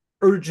the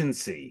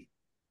urgency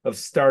of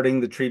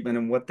starting the treatment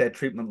and what that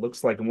treatment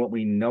looks like and what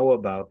we know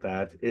about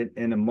that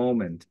in a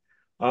moment.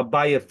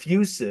 By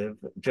effusive,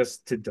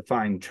 just to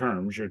define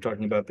terms, you're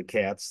talking about the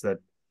cats that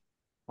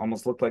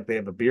almost look like they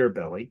have a beer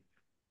belly.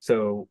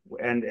 So,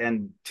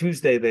 and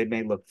Tuesday they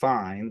may look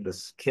fine,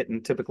 this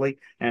kitten typically,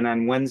 and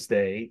on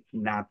Wednesday,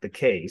 not the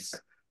case.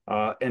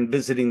 And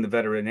visiting the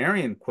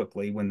veterinarian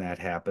quickly when that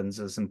happens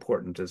is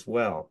important as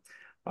well.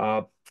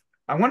 I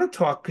want to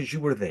talk, because you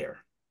were there,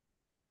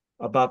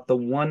 about the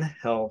One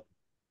Health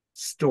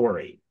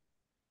story.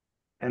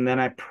 And then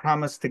I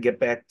promise to get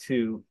back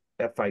to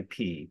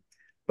FIP.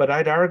 But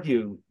I'd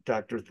argue,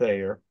 Dr.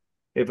 Thayer,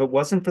 if it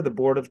wasn't for the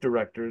board of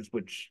directors,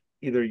 which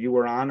either you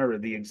were on or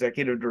the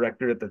executive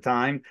director at the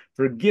time,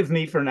 forgive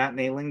me for not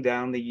nailing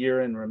down the year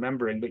and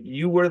remembering, but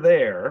you were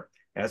there,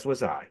 as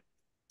was I.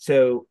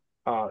 So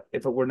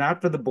if it were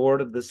not for the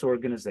board of this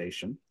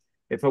organization,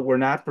 if it were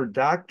not for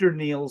Dr.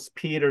 Niels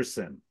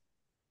Peterson,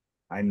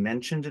 I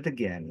mentioned it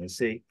again, you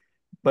see,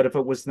 but if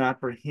it was not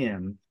for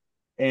him,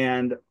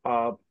 and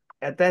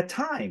at that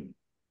time,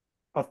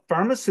 a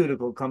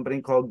pharmaceutical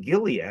company called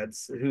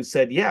Gilead's, who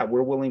said, yeah,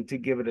 we're willing to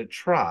give it a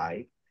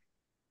try,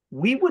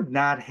 we would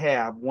not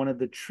have one of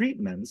the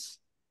treatments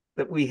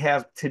that we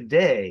have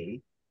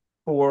today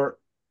for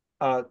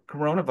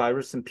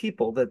coronavirus in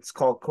people that's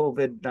called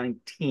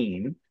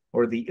COVID-19,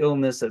 or the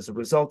illness as a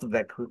result of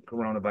that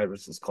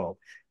coronavirus is called.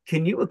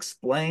 Can you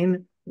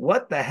explain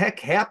what the heck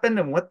happened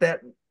and what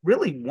that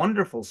really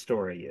wonderful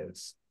story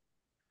is?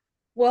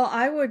 Well,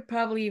 I would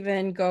probably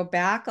even go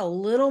back a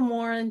little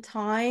more in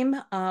time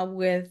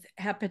with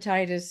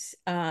hepatitis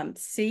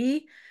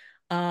C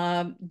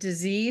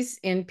disease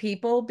in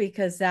people,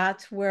 because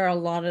that's where a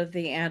lot of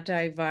the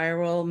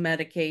antiviral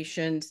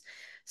medications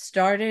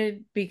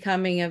started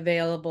becoming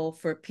available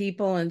for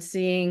people, and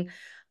seeing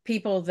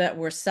people that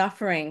were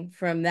suffering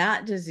from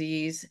that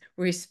disease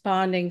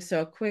responding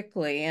so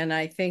quickly. And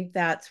I think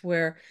that's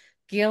where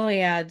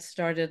Gilead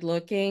started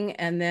looking.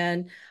 And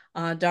then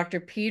Dr.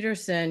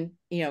 Peterson,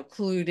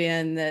 clued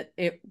in that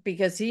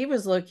because he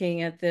was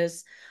looking at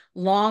this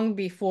long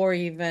before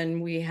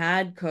even we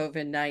had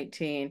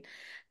COVID-19.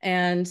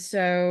 And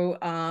so,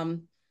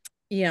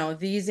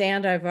 these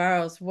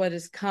antivirals, what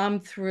has come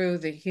through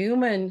the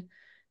human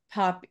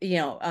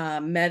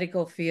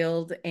medical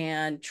field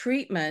and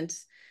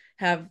treatments,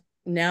 have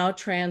now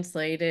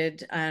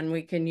translated and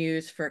we can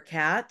use for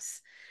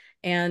cats.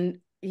 And,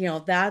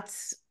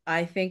 that's,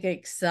 I think,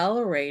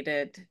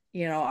 accelerated,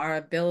 our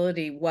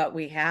ability, what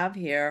we have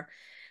here.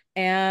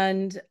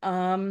 And,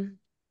 and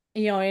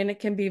it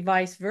can be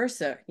vice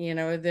versa.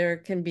 There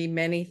can be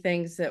many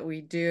things that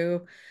we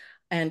do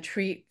and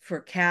treat for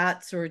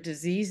cats or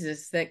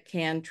diseases that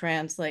can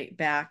translate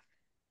back,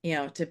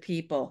 to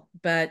people.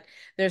 But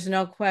there's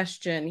no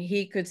question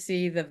he could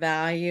see the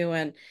value,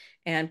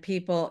 and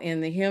people in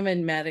the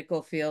human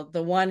medical field,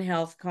 the One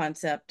Health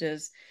concept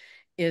is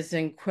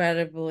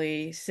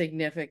incredibly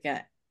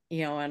significant,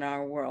 in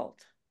our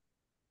world.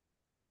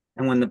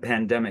 And when the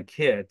pandemic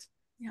hit,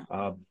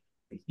 Yeah.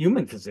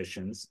 Human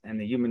physicians and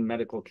the human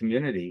medical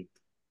community,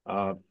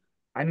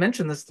 I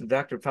mentioned this to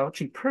Dr.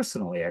 Fauci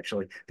personally,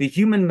 actually, the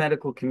human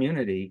medical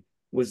community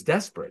was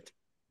desperate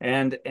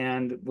and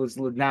was,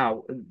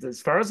 now,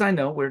 as far as I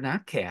know, we're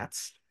not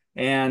cats.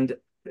 And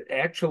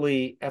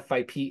actually,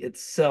 FIP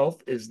itself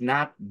is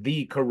not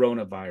the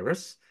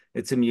coronavirus.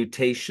 It's a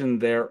mutation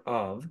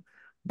thereof,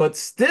 but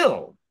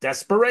still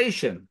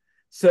desperation.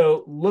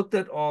 So looked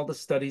at all the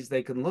studies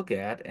they can look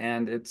at,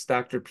 and it's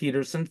Dr.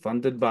 Peterson,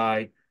 funded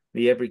by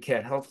the Every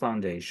Cat Health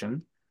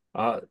Foundation,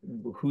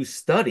 who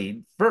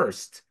studied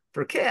first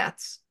for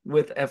cats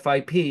with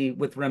FIP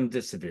with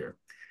remdesivir.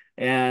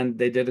 And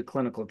they did a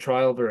clinical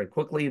trial very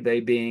quickly, they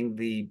being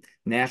the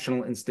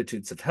National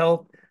Institutes of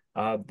Health.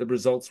 The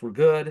results were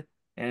good,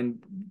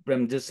 and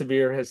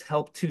remdesivir has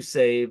helped to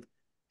save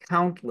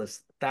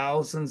countless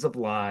thousands of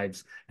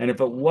lives. And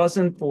if it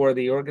wasn't for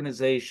the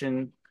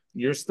organization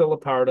you're still a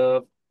part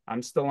of,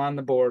 I'm still on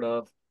the board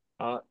of,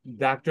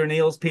 Dr.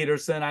 Niels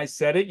Peterson, I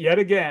said it yet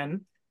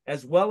again,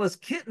 as well as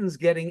kittens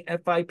getting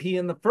FIP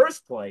in the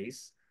first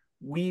place,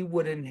 we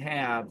wouldn't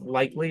have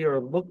likely or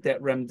looked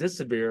at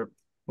remdesivir,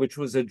 which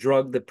was a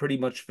drug that pretty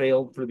much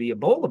failed for the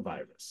Ebola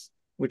virus,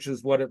 which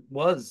is what it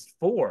was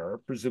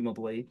for,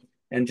 presumably,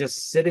 and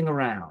just sitting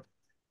around.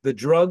 The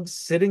drug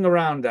sitting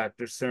around,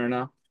 Dr.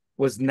 Cerna,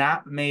 was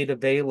not made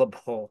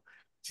available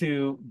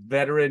to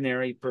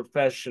veterinary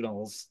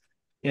professionals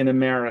in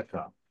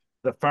America.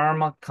 The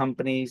pharma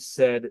company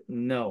said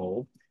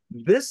no.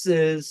 This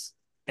is,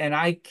 and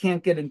I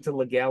can't get into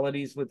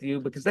legalities with you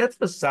because that's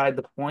beside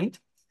the point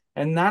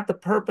and not the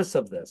purpose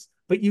of this.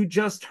 But you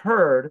just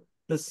heard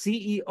the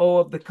CEO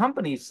of the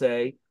company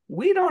say,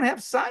 we don't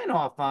have sign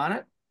off on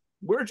it.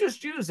 We're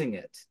just using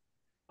it.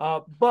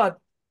 But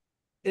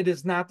it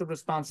is not the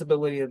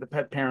responsibility of the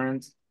pet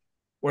parents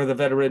or the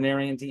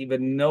veterinarian to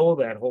even know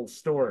that whole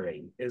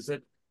story, is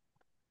it?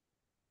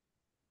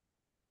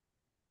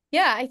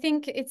 Yeah, I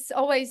think it's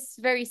always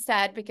very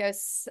sad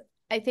because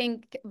I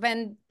think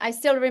I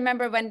still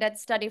remember when that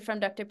study from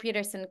Dr.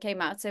 Peterson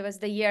came out. So it was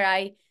the year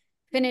I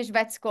finished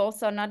vet school,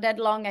 so not that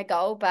long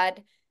ago,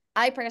 but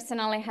I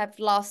personally have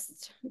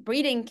lost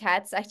breeding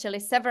cats,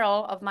 actually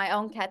several of my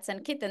own cats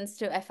and kittens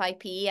to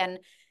FIP. And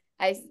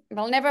I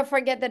will never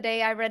forget the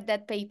day I read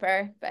that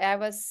paper.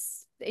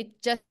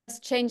 It just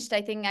changed.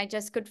 I think I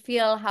just could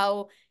feel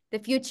how the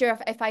future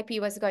of FIP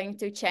was going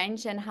to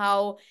change and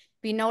how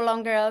we no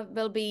longer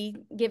will be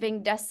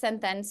giving death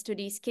sentence to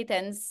these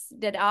kittens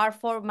that are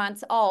 4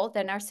 months old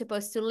and are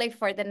supposed to live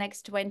for the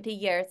next 20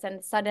 years.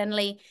 And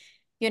suddenly,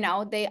 you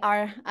know, we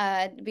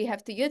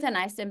have to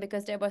euthanize them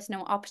because there was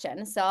no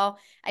option. So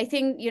I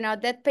think, you know,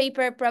 that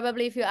paper,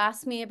 probably if you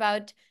ask me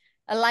about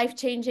a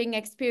life-changing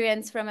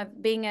experience from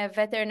being a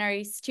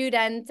veterinary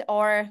student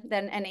or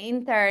then an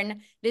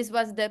intern, this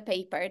was the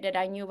paper that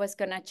I knew was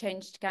going to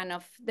change kind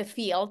of the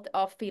field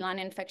of feline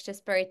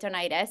infectious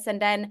peritonitis.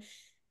 And then,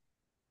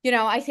 you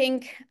know, I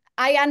think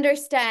I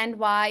understand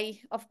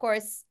why, of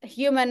course,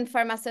 human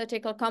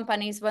pharmaceutical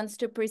companies wants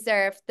to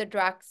preserve the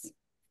drugs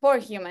for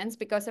humans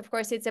because, of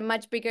course, it's a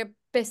much bigger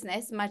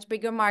business, much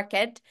bigger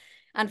market.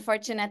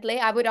 Unfortunately,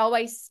 I would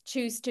always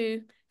choose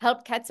to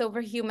help cats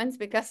over humans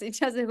because it's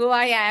just who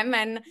I am.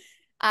 And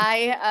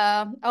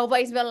I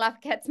always will love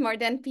cats more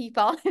than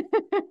people.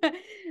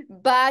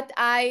 But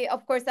I,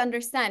 of course,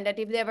 understand that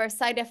if there were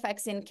side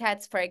effects in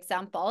cats, for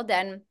example,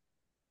 then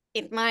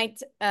it might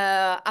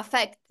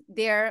affect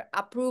their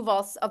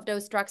approvals of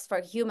those drugs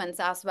for humans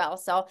as well.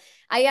 So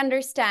I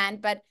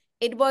understand, but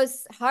it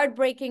was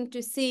heartbreaking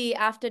to see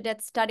after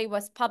that study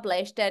was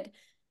published that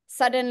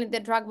suddenly the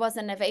drug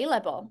wasn't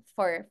available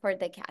for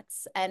the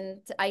cats. And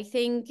I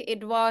think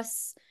it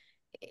was,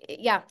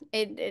 yeah,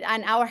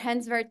 and our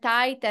hands were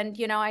tied. And,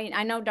 you know,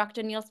 I know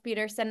Dr. Niels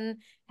Peterson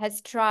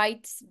has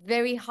tried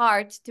very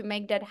hard to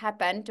make that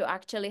happen, to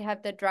actually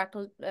have the drug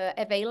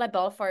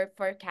available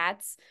for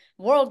cats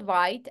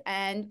worldwide.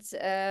 And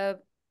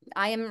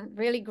I am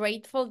really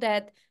grateful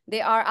that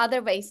there are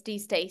other ways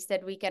these days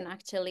that we can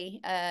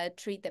actually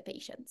treat the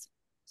patients.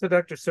 So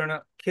Dr.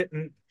 Cerna,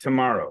 kitten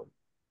tomorrow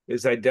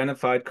is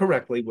identified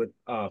correctly with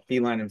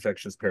feline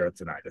infectious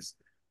peritonitis.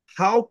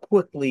 How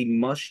quickly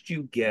must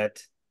you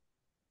get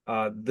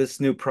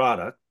this new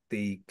product,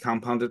 the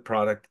compounded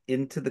product,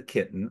 into the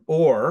kitten?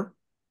 Or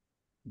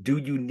do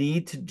you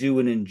need to do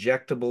an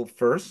injectable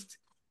first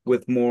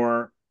with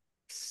more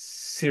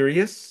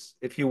serious,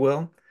 if you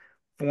will,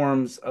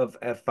 forms of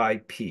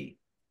FIP?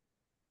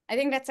 I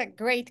think that's a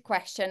great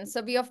question.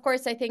 So we, of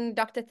course, I think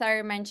Dr.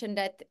 Thayer mentioned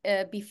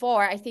that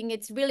before. I think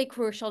it's really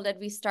crucial that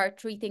we start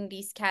treating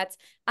these cats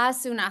as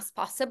soon as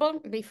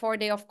possible before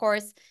they, of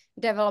course,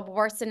 develop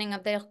worsening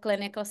of their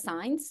clinical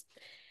signs.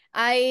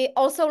 I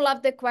also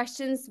love the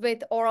questions with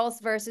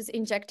orals versus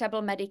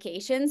injectable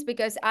medications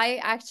because I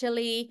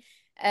actually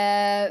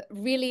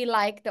really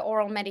like the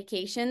oral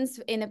medications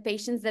in the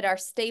patients that are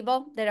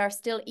stable, that are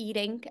still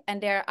eating, and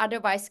they're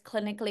otherwise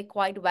clinically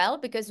quite well,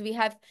 because we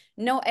have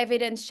no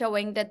evidence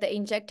showing that the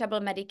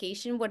injectable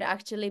medication would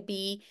actually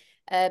be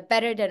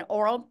better than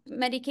oral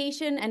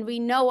medication. And we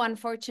know,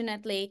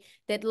 unfortunately,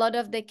 that a lot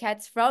of the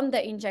cats from the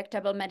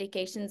injectable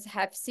medications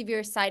have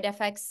severe side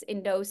effects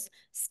in those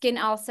skin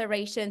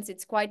ulcerations.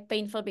 It's quite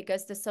painful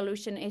because the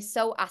solution is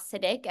so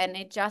acidic, and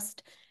it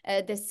just,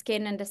 the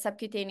skin and the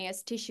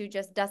subcutaneous tissue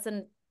just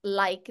doesn't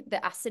like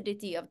the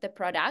acidity of the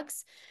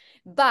products.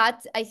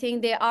 But I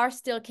think there are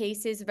still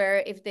cases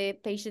where if the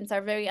patients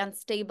are very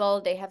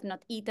unstable, they have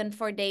not eaten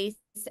for days,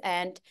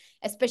 and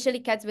especially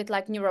cats with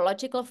like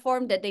neurological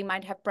form, that they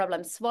might have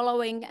problems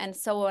swallowing and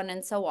so on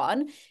and so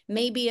on.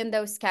 Maybe in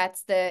those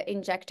cats, the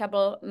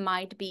injectable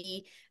might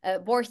be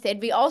worth it.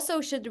 We also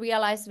should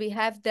realize we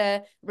have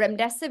the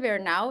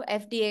remdesivir now,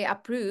 FDA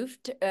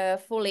approved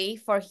fully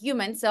for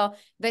humans. So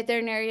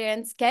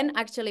veterinarians can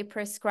actually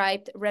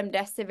prescribe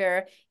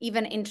remdesivir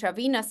even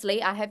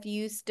intravenously. I have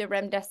used the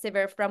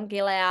remdesivir from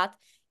Gilead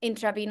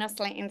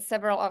intravenously in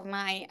several of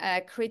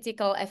my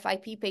critical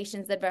FIP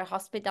patients that were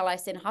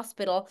hospitalized in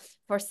hospital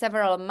for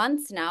several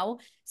months now.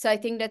 So I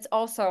think that's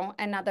also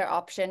another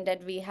option,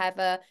 that we have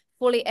a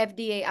fully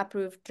FDA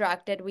approved drug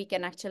that we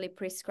can actually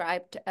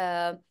prescribe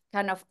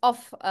kind of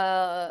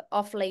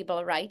off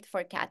label, right,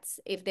 for cats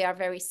if they are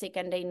very sick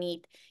and they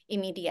need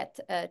immediate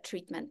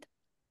treatment.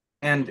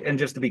 And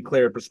just to be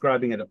clear,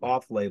 prescribing it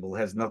off-label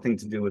has nothing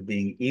to do with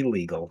being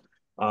illegal.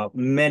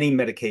 Many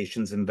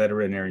medications in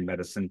veterinary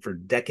medicine for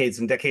decades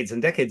and decades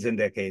and decades and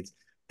decades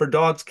for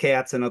dogs,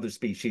 cats, and other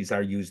species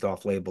are used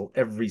off-label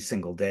every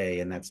single day,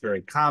 and that's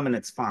very common.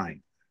 It's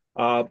fine.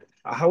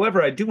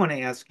 However, I do want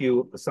to ask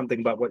you something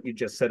about what you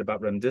just said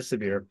about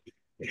remdesivir.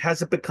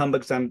 Has it become,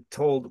 because I'm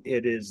told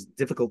it is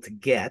difficult to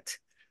get.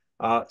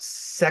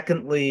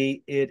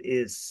 Secondly, it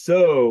is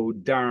so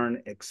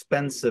darn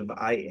expensive,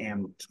 I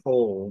am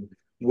told,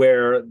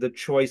 where the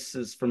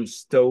choices from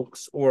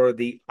Stokes or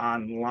the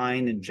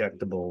online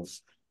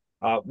injectables,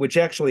 which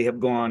actually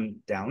have gone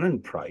down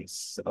in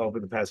price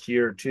over the past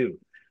year or two,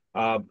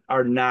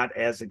 are not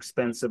as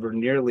expensive or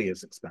nearly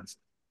as expensive.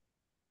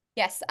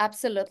 Yes,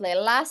 absolutely.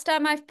 Last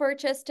time I've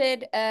purchased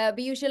it,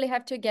 we usually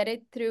have to get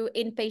it through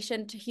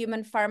inpatient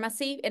human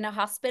pharmacy in a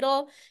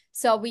hospital.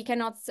 So we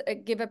cannot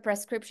give a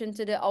prescription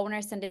to the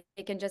owners and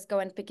they can just go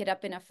and pick it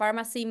up in a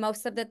pharmacy.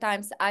 Most of the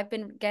times I've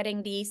been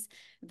getting these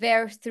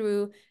there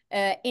through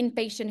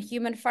inpatient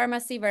human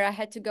pharmacy where I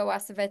had to go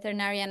as a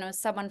veterinarian or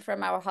someone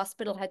from our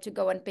hospital had to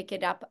go and pick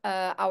it up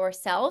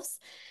ourselves.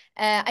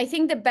 I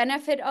think the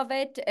benefit of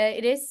it,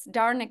 it is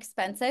darn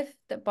expensive.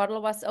 The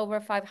bottle was over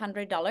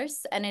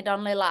 $500 and it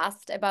only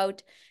lasts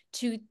about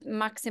 2,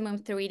 maximum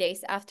 3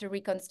 days after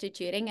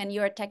reconstituting, and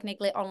you are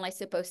technically only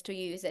supposed to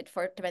use it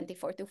for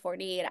 24 to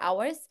 48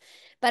 hours.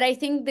 But I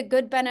think the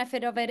good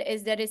benefit of it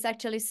is that it's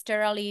actually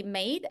sterilely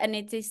made and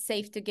it is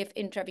safe to give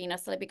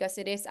intravenously because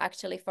it is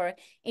actually for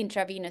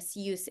intravenous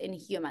use in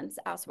humans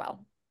as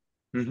well.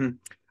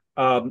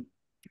 Mm-hmm.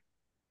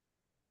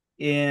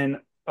 In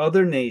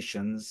other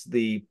nations,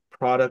 the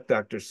product,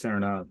 Dr.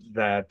 Cerna,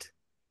 that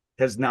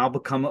has now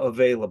become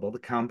available, the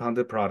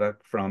compounded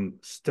product from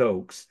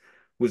Stokes,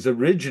 was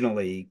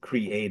originally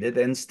created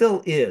and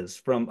still is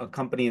from a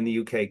company in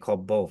the UK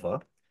called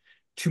Bova.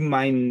 To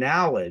my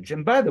knowledge,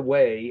 and by the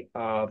way,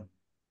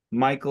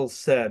 Michael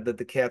said that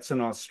the cats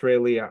in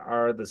Australia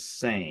are the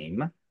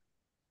same.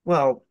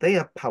 Well, they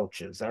have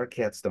pouches. Our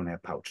cats don't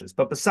have pouches.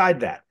 But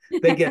beside that,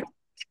 they get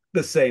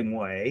the same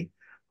way.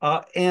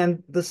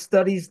 And the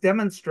studies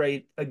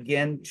demonstrate,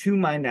 again, to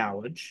my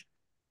knowledge,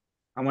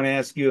 I want to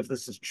ask you if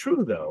this is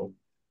true, though,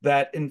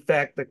 that in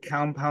fact the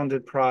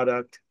compounded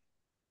product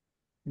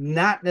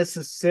not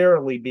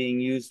necessarily being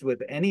used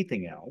with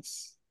anything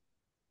else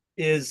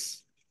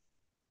is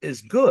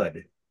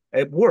good.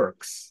 It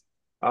works.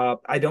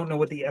 I don't know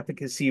what the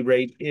efficacy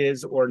rate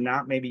is or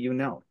not. Maybe you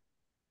know.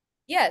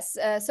 Yes,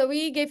 so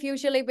we give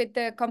usually with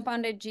the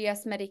compounded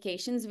GS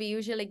medications, we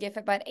usually give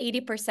about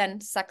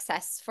 80%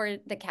 success for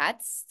the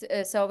cats.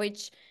 So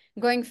which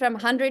going from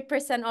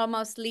 100%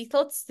 almost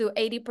lethal to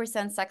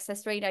 80%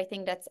 success rate, I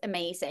think that's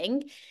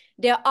amazing.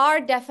 There are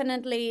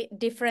definitely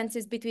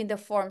differences between the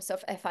forms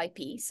of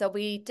FIP. So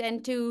we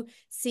tend to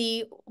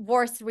see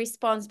worse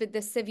response with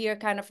the severe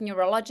kind of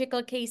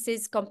neurological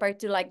cases compared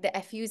to like the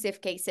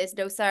effusive cases.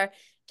 Those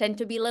tend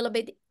to be a little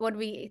bit what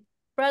we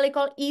probably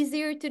call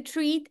easier to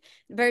treat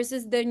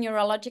versus the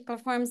neurological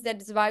forms.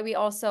 That's why we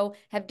also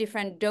have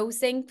different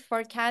dosing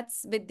for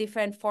cats with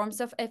different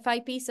forms of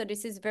FIP. So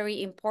this is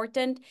very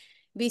important.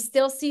 We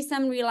still see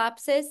some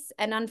relapses,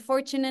 and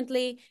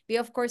unfortunately, we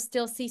of course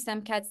still see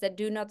some cats that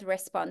do not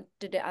respond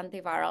to the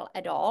antiviral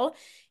at all.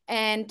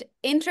 And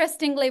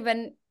interestingly,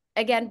 when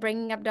again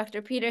bringing up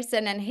Dr.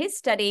 Peterson and his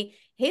study,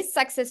 his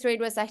success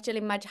rate was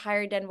actually much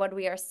higher than what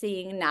we are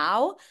seeing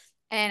now.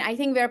 And I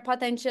think we're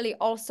potentially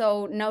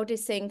also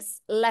noticing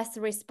less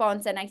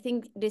response. And I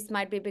think this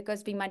might be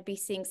because we might be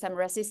seeing some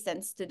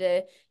resistance to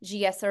the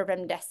GS or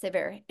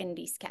remdesivir in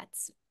these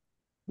cats.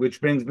 Which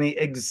brings me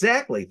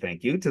exactly,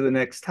 thank you, to the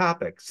next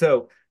topic.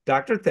 So,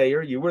 Dr.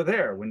 Thayer, you were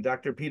there when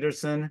Dr.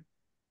 Peterson,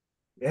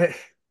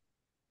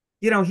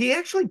 he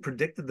actually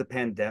predicted the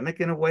pandemic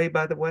in a way,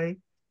 by the way,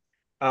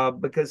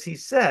 because he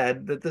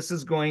said that this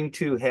is going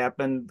to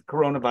happen.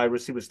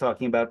 Coronavirus he was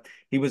talking about,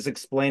 he was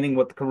explaining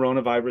what the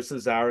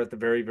coronaviruses are at the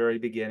very, very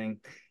beginning.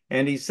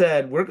 And he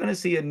said, we're going to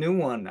see a new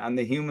one on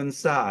the human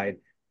side.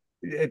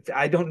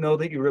 I don't know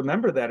that you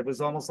remember that. It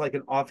was almost like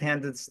an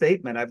offhanded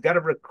statement. I've got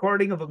a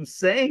recording of him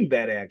saying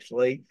that,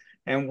 actually.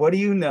 And what do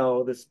you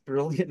know? This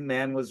brilliant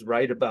man was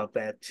right about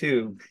that,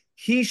 too.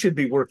 He should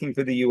be working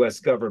for the U.S.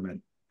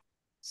 government.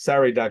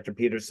 Sorry, Dr.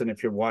 Peterson,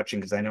 if you're watching,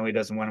 because I know he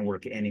doesn't want to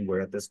work anywhere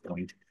at this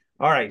point.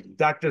 All right,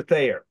 Dr.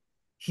 Thayer.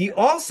 He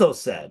also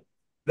said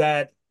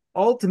that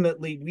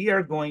ultimately we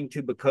are going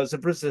to, because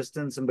of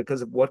resistance and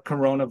because of what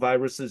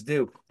coronaviruses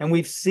do, and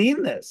we've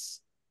seen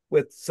this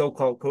with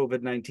so-called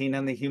COVID-19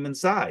 on the human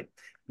side,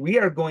 we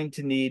are going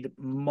to need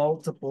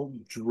multiple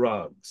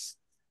drugs.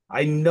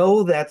 I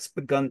know that's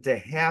begun to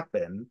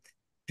happen.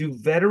 Do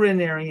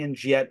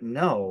veterinarians yet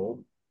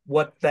know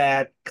what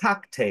that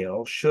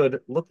cocktail should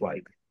look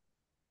like?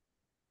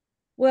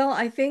 Well,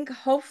 I think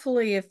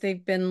hopefully if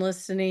they've been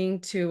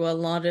listening to a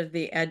lot of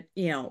the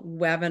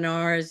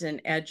webinars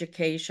and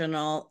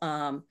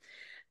educational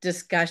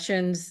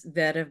discussions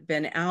that have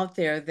been out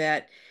there,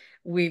 that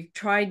we've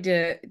tried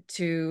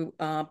to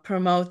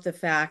promote the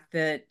fact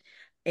that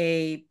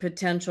a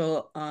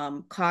potential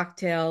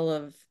cocktail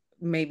of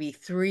maybe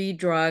 3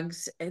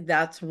 drugs,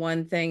 that's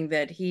one thing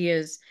that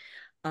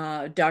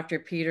Dr.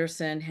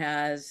 Peterson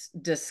has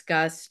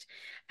discussed,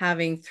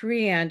 having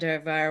 3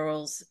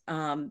 antivirals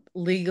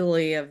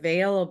legally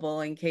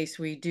available in case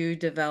we do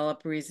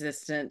develop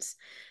resistance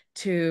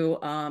to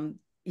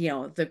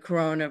the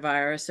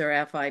coronavirus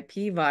or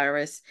FIP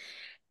virus.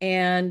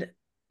 And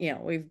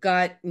we've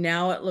got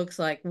now, it looks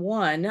like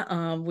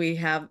 1. We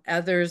have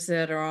others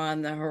that are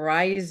on the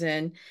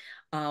horizon,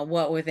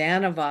 what with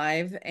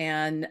Anaviv,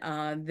 and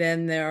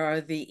then there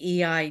are the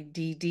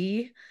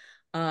EIDD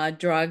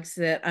drugs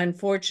that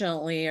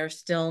unfortunately are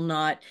still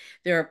not,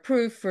 they're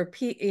approved for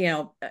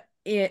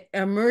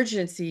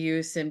emergency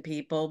use in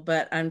people,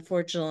 but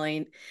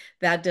unfortunately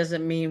that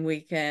doesn't mean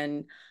we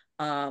can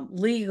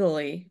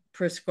legally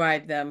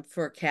prescribe them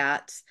for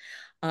cats.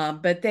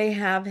 But they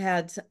have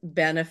had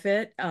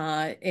benefit,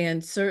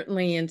 and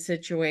certainly in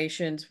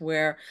situations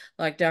where,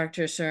 like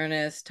Dr.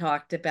 Cerna has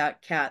talked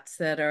about, cats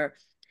that are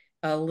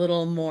a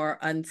little more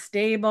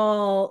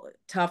unstable,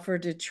 tougher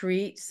to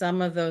treat.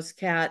 Some of those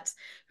cats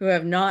who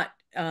have not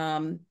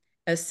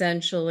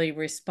essentially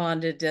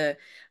responded to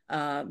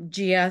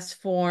GS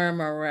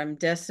form or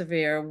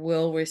remdesivir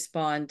will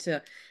respond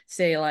to,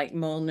 say, like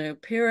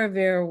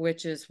molnupiravir,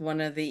 which is one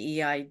of the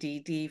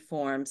EIDD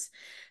forms.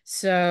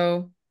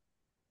 So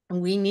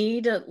we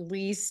need at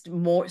least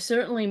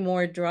certainly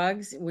more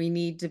drugs. We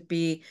need to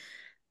be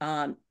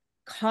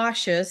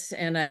cautious.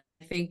 And I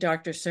think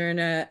Dr.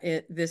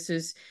 Cerna, this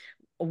is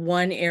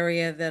one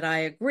area that I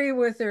agree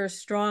with her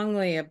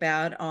strongly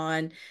about,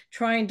 on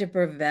trying to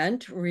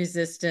prevent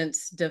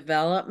resistance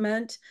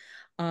development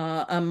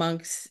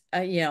amongst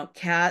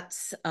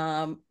cats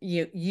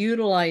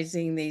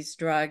utilizing these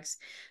drugs.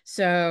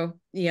 So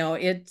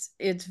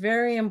it's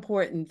very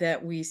important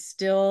that we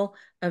still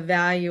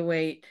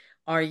evaluate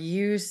our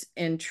use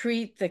and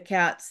treat the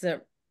cats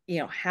that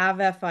have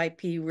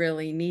FIP,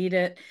 really need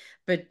it,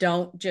 but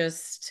don't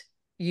just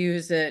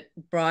use it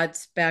broad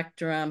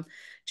spectrum,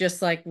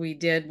 just like we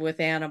did with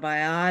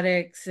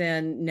antibiotics,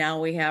 and now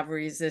we have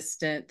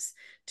resistance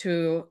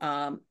to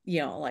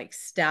like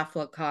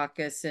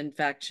staphylococcus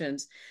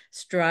infections,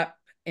 strep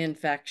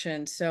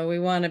infections. So we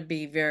want to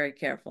be very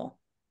careful.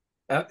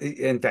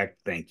 In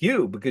fact, thank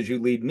you, because you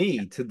lead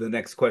me to the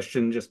next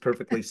question just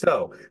perfectly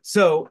so.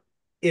 So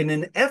in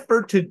an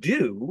effort to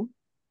do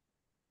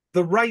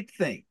the right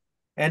thing,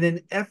 and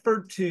an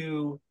effort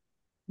to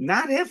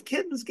not have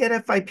kittens get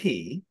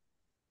FIP,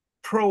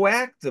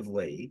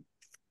 proactively,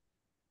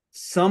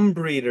 some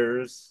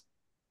breeders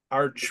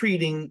are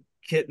treating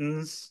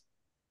kittens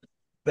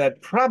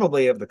that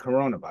probably have the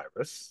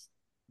coronavirus,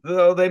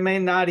 though they may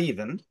not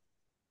even,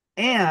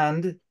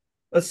 and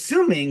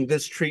assuming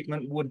this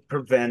treatment would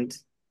prevent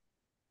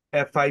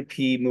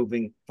FIP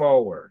moving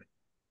forward.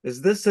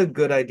 Is this a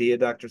good idea,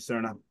 Dr.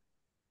 Cerna?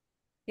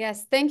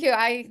 Yes, thank you.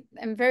 I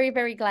am very,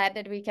 very glad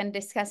that we can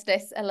discuss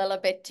this a little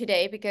bit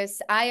today,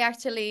 because I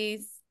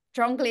actually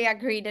strongly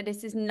agree that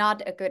this is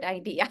not a good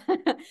idea.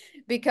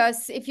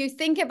 Because if you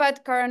think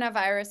about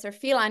coronavirus or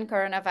feline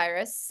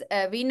coronavirus,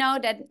 we know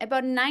that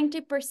about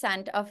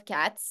 90% of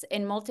cats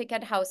in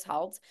multi-cat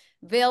households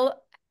will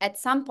at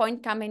some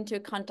point come into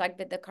contact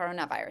with the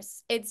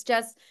coronavirus. It's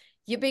just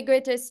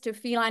ubiquitous to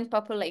feline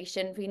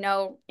population. We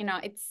know,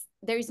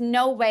 there is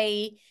no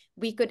way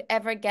we could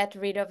ever get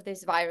rid of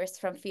this virus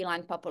from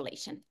feline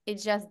population.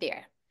 It's just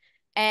there.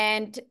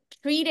 And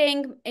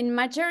treating, in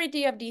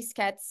majority of these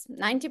cats,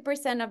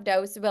 90% of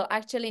those will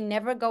actually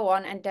never go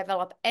on and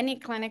develop any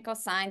clinical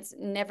signs,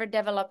 never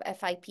develop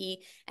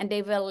FIP, and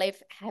they will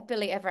live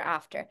happily ever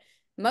after.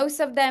 Most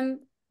of them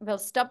will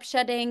stop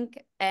shedding,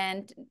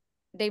 and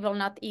they will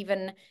not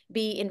even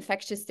be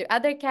infectious to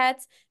other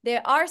cats.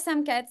 There are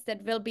some cats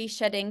that will be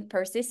shedding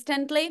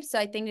persistently. So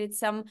I think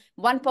it's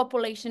one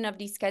population of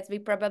these cats we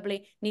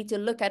probably need to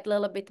look at a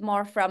little bit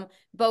more from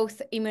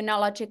both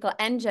immunological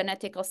and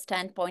genetical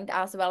standpoint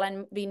as well.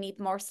 And we need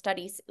more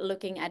studies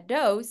looking at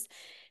those.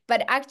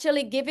 But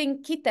actually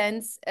giving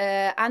kittens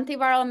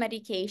antiviral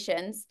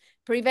medications,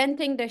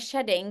 preventing the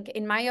shedding,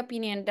 in my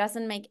opinion,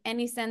 doesn't make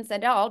any sense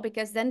at all,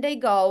 because then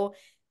they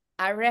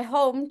are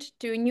rehomed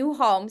to new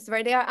homes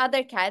where there are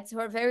other cats who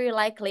are very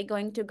likely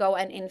going to go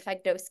and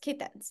infect those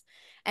kittens.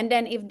 And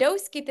then if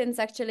those kittens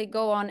actually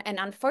go on and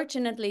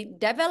unfortunately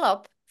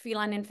develop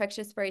feline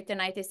infectious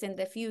peritonitis in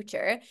the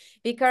future,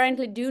 we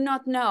currently do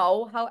not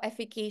know how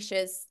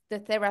efficacious the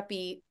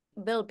therapy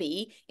will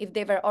be if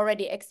they were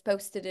already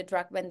exposed to the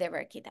drug when they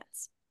were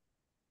kittens.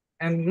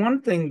 And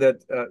one thing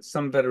that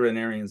some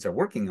veterinarians are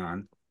working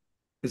on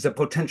is a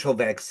potential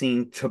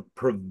vaccine to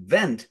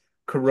prevent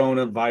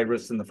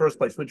coronavirus in the first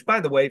place, which,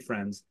 by the way,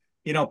 friends,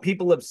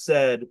 people have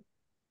said,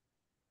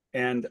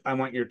 and I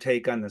want your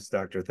take on this,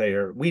 Dr.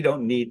 Thayer, we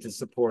don't need to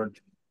support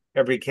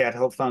every cat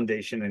health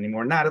foundation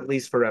anymore, not at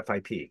least for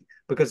FIP,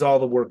 because all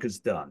the work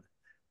is done.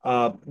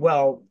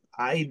 Well,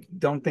 I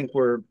don't think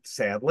we're,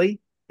 sadly,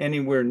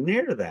 anywhere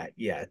near that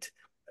yet.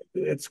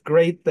 It's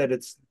great that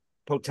it's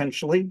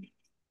potentially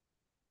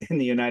in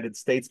the United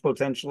States,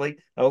 potentially,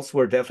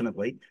 elsewhere,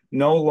 definitely,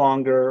 no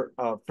longer,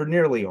 for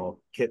nearly all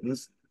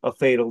kittens, a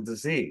fatal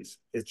disease.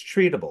 It's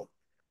treatable,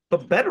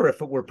 but better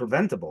if it were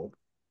preventable.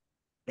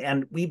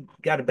 And we've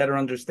got to better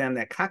understand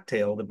that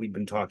cocktail that we've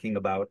been talking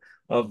about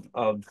of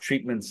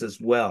treatments as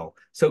well.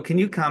 So can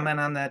you comment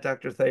on that,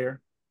 Dr.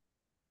 Thayer?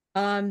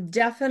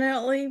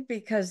 Definitely,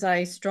 because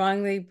I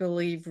strongly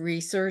believe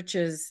research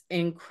is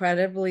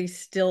incredibly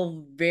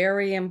still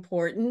very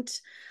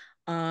important.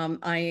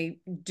 I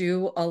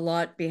do a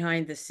lot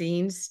behind the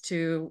scenes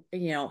to,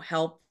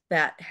 help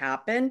that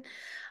happen.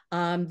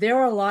 There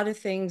are a lot of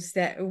things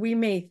that we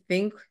may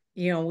think,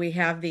 we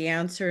have the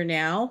answer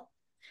now,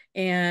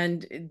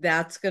 and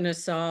that's going to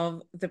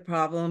solve the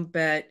problem.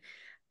 But,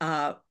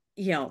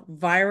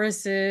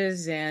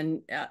 viruses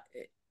and,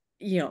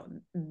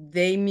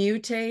 they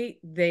mutate,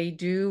 they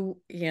do,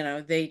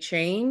 they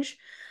change.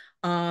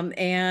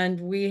 And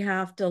we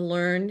have to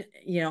learn,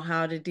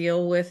 how to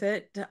deal with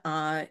it,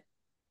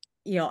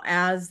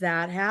 as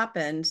that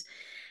happens.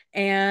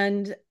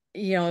 And,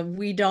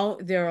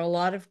 there are a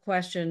lot of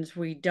questions.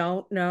 We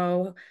don't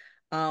know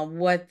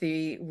what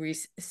the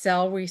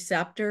cell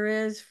receptor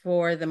is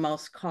for the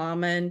most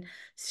common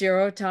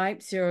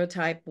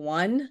serotype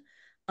 1,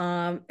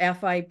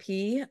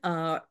 FIP,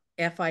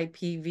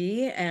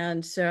 FIPV.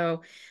 And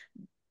so,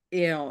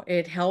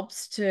 it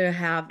helps to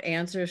have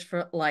answers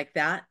for like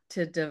that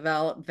to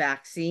develop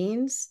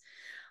vaccines.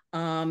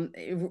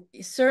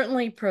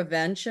 Certainly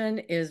prevention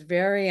is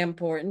very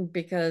important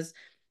because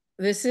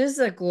this is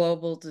a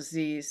global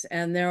disease,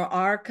 and there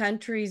are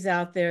countries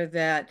out there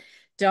that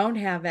don't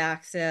have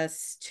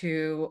access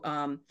to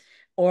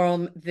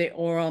oral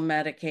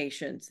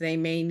medications. They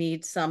may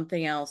need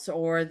something else,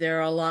 or there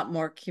are a lot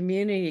more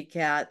community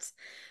cats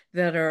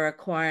that are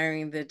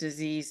acquiring the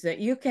disease that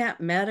you can't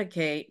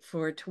medicate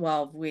for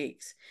 12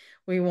 weeks.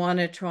 We want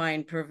to try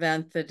and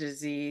prevent the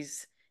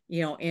disease,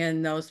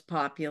 in those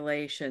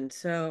populations.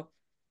 So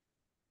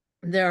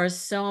there are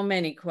so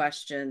many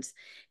questions,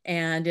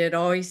 and it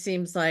always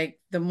seems like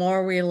the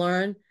more we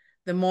learn,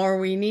 the more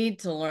we need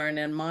to learn,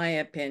 in my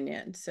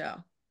opinion.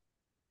 So,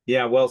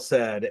 Yeah, well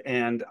said.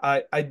 And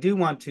I do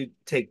want to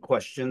take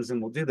questions,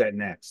 and we'll do that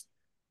next.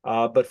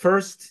 But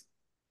first,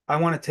 I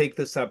want to take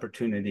this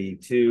opportunity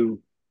to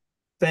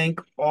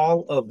thank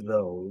all of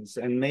those,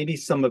 and maybe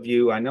some of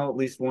you, I know at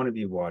least one of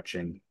you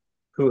watching,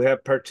 who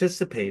have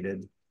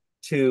participated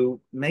to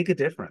make a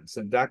difference.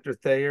 And Dr.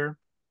 Thayer,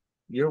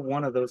 you're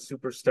one of those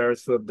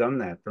superstars who have done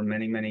that for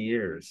many, many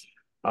years.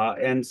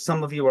 And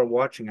some of you are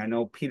watching. I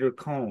know Peter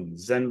Cohn,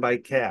 Zen by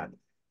Cat.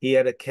 He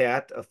had a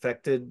cat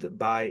affected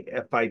by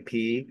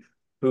FIP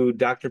who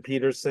Dr.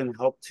 Peterson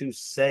helped to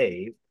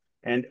save.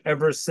 And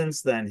ever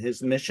since then,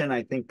 his mission,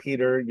 I think,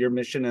 Peter, your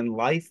mission in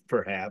life,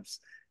 perhaps,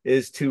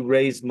 is to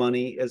raise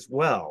money as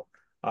well.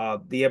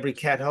 The Every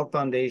Cat Health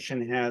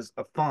Foundation has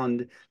a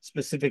fund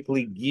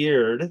specifically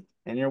geared,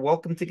 and you're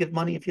welcome to give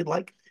money if you'd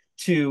like,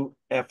 to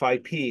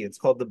FIP. It's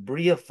called the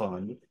BRIA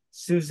Fund.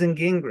 Susan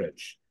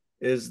Gingrich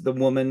is the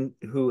woman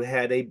who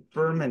had a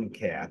Berman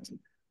cat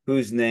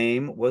whose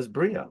name was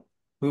Bria,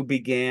 who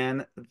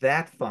began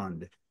that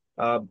fund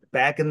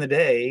back in the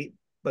day,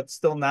 but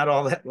still not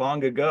all that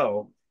long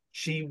ago.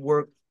 She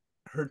worked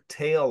her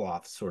tail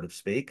off, so to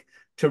speak,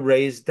 to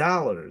raise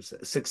dollars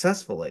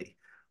successfully.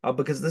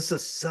 Because this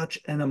is such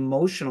an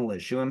emotional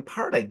issue, in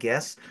part, I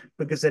guess,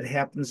 because it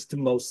happens to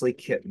mostly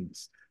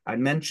kittens. I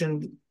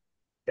mentioned,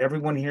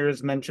 everyone here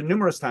has mentioned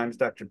numerous times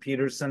Dr.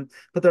 Peterson,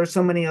 but there are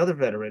so many other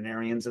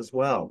veterinarians as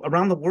well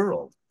around the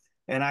world.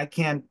 And I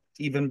can't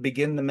even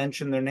begin to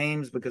mention their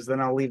names because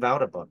then I'll leave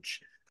out a bunch,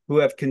 who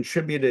have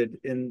contributed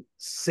in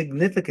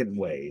significant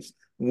ways.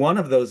 One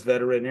of those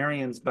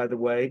veterinarians, by the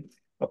way,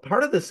 a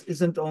part of this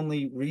isn't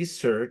only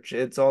research,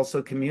 it's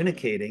also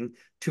communicating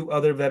to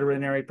other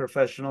veterinary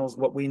professionals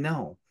what we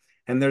know.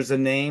 And there's a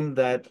name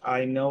that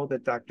I know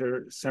that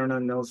Dr. Cerna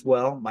knows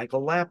well,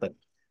 Michael Lapin,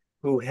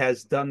 who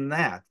has done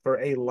that for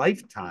a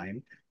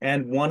lifetime.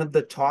 And one of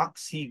the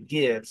talks he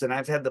gives, and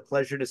I've had the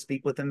pleasure to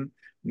speak with him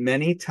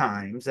many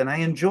times, and I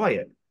enjoy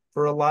it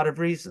for a lot of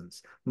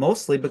reasons,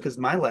 mostly because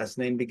my last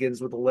name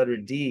begins with the letter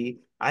D,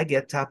 I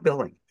get top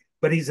billing.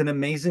 But he's an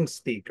amazing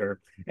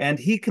speaker, and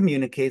he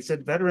communicates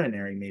at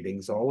veterinary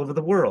meetings all over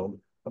the world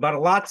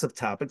about lots of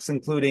topics,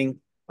 including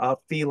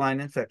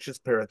feline infectious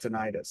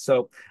peritonitis.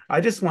 So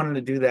I just wanted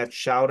to do that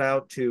shout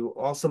out to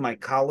also my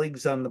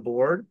colleagues on the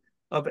board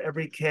of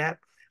Every Cat.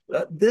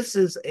 This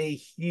is a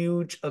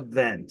huge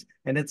event,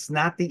 and it's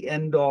not the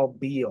end all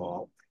be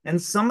all.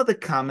 And some of the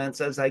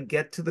comments, as I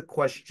get to the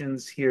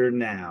questions here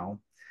now,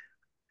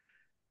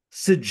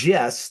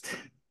 suggest,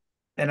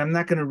 and I'm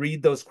not going to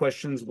read those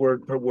questions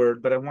word per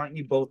word, but I want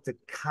you both to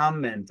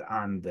comment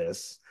on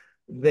this.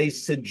 They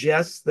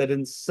suggest that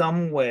in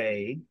some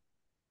way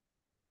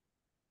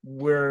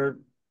we're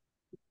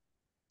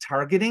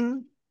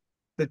targeting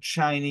the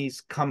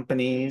Chinese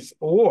companies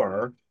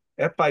or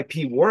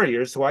FIP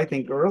warriors, who I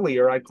think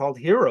earlier I called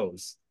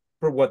heroes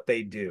for what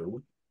they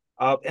do.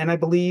 And I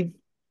believe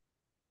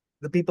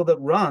the people that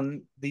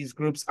run these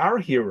groups are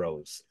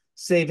heroes.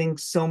 saving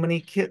so many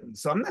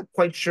kittens. So I'm not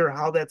quite sure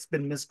how that's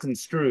been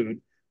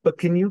misconstrued, but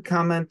can you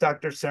comment,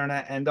 Dr.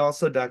 Cerna, and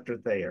also Dr.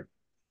 Thayer?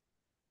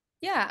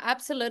 Yeah,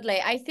 absolutely.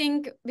 I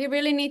think we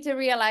really need to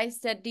realize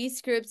that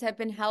these groups have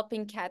been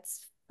helping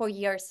cats for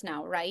years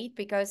now, right?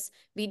 Because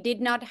we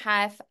did not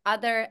have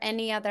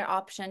any other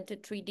option to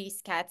treat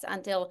these cats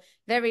until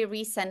very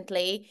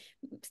recently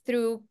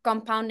through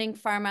compounding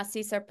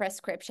pharmacies or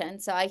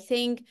prescriptions. So I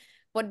think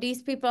what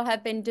these people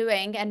have been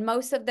doing, and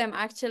most of them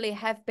actually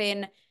have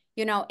been,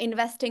 you know,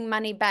 investing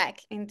money back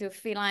into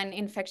feline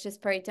infectious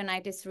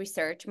peritonitis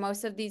research.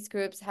 Most of these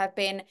groups have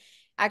been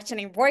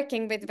actually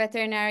working with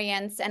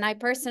veterinarians, and I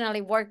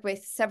personally work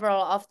with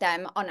several of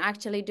them on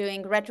actually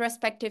doing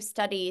retrospective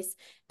studies,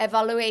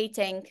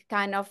 evaluating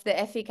kind of the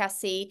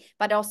efficacy,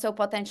 but also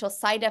potential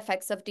side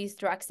effects of these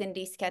drugs in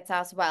these cats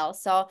as well.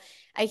 So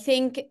I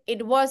think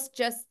it was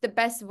just the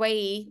best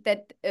way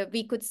that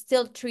we could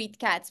still treat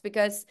cats,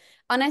 because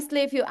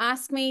honestly, if you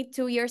ask me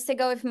 2 years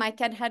ago if my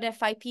cat had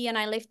FIP and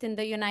I lived in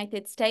the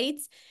United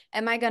States,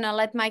 am I gonna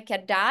let my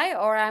cat die,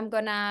 or I'm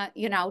gonna,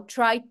 you know,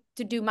 try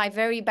to do my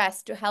very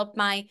best to help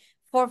my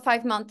 4 or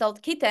 5 month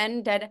old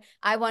kitten that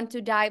I want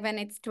to die when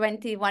it's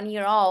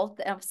 21-year-old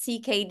of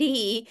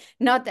CKD,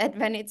 not that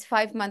when it's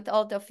 5 month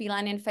old of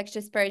feline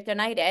infectious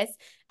peritonitis,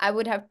 I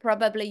would have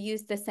probably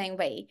used the same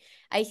way.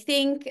 I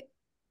think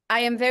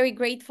I am very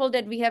grateful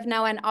that we have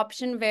now an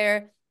option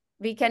where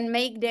we can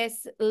make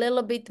this a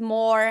little bit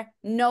more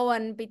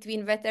known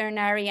between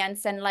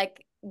veterinarians, and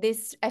like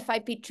this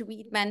FIP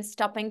treatment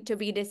stopping to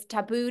be this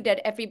taboo that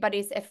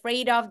everybody's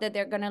afraid of, that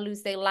they're going to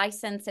lose their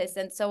licenses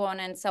and so on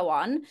and so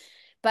on.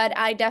 But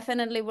I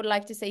definitely would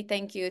like to say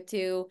thank you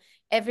to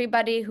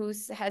everybody who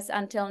has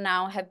until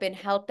now have been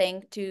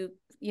helping to,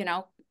 you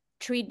know,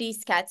 treat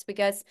these cats,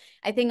 because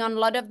I think on a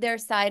lot of their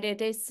side,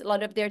 it is a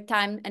lot of their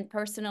time and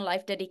personal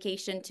life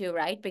dedication too,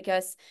 right?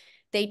 Because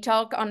they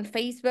talk on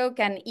Facebook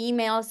and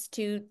emails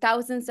to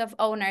thousands of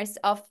owners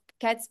of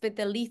cats with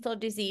the lethal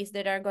disease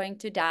that are going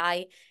to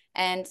die.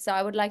 And so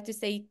I would like to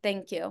say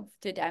thank you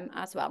to them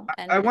as well.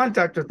 And I want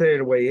Dr. Thayer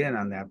to weigh in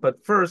on that.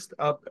 But first,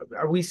 are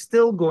we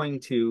still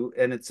going to,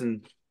 and it's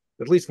in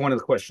at least one of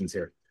the questions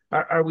here,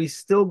 are we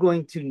still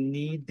going to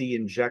need the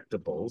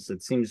injectables?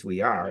 It seems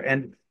we are.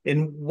 And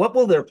what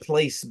will their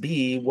place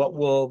be? What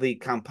will the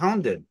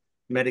compounded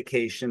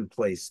medication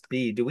place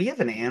be? Do we have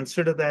an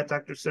answer to that,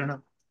 Dr.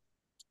 Cerna?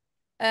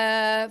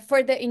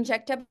 For the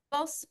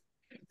injectables?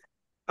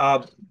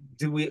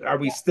 Are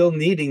we still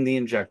needing the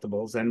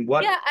injectables, and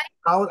what, Yeah,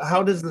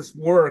 how does this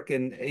work?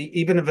 And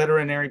even a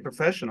veterinary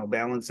professional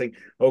balancing,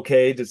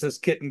 okay, does this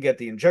kitten get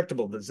the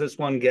injectable? Does this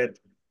one get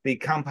the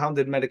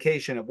compounded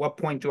medication? At what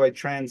point do I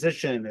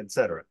transition, et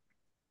cetera?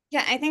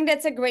 Yeah, I think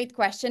that's a great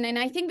question. And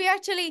I think we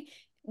actually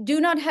do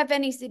not have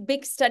any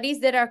big studies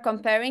that are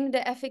comparing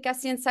the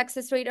efficacy and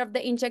success rate of the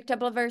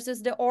injectable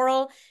versus the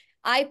oral.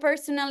 I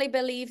personally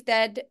believe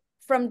that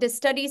from the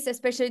studies,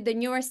 especially the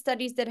newer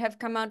studies that have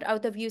come out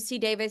of UC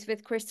Davis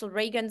with Crystal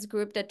Reagan's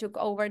group that took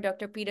over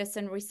Dr.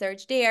 Peterson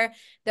research there,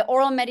 the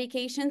oral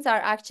medications are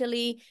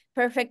actually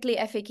perfectly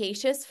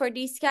efficacious for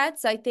these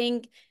cats. I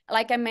think,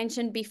 like I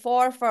mentioned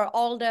before, for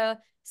all the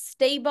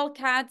stable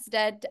cats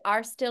that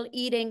are still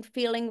eating,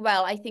 feeling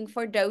well, I think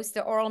for those,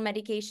 the oral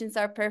medications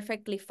are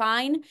perfectly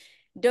fine.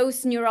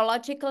 Those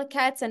neurological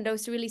cats and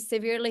those really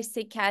severely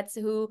sick cats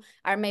who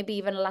are maybe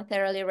even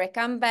laterally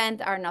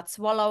recumbent, are not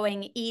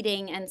swallowing,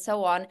 eating, and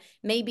so on,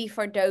 maybe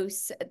for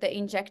those, the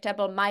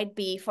injectable might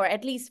be, for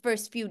at least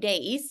first few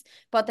days,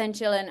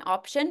 potential an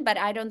option. But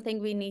I don't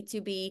think we need to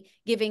be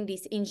giving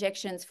these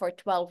injections for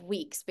 12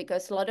 weeks,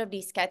 because a lot of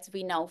these cats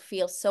we know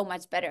feel so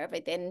much better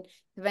within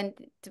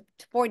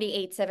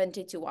 48,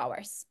 72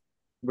 hours.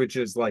 Which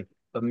is like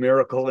a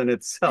miracle in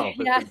itself.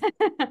 Yeah.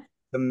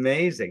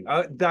 Amazing.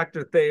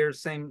 Dr. Thayer,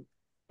 same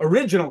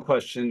original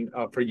question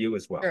for you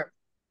as well. Sure.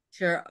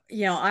 Sure.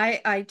 You know,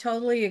 I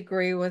totally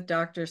agree with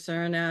Dr.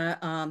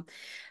 Cerna.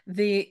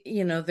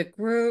 The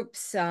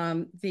groups,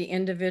 the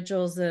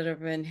individuals that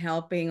have been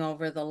helping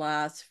over the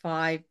last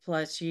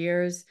 5+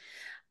 years,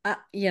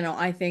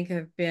 I think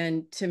have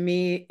been, to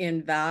me,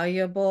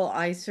 invaluable.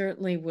 I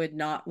certainly would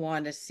not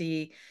want to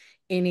see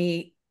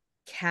any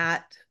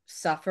cat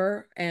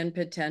suffer and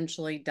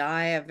potentially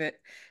die of it.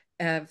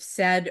 Have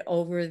said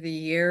over the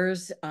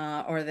years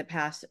or the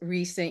past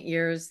recent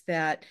years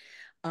that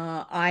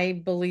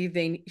I believe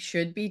they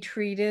should be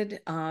treated.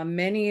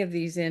 Many of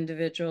these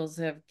individuals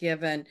have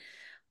given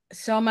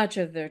so much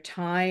of their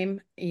time,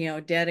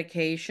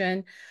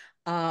 dedication.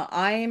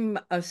 I'm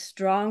a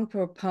strong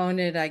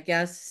proponent, I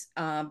guess,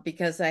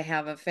 because I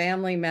have a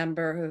family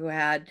member who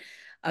had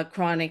a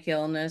chronic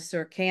illness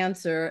or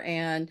cancer,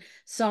 and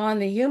saw in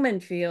the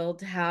human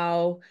field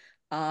how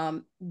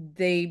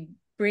they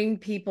bring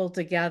people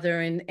together,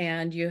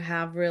 and you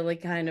have really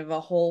kind of a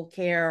whole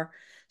care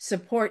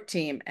support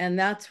team. And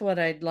that's what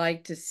I'd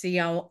like to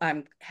see.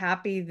 I'm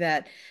happy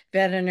that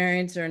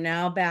veterinarians are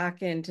now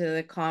back into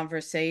the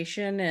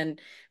conversation, and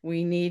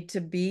we need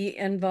to be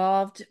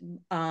involved.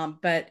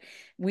 But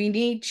we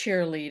need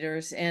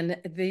cheerleaders, and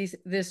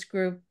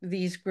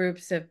these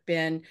groups have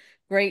been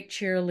great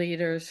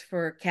cheerleaders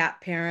for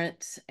cat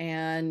parents.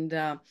 And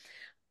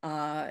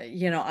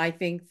I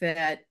think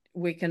that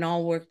we can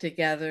all work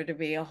together to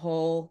be a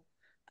whole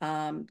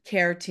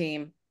care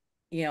team,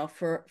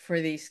 for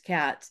these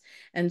cats.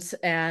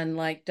 And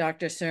like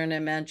Dr.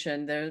 Cerna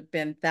mentioned, there's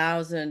been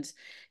thousands,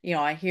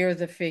 I hear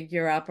the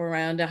figure up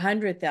around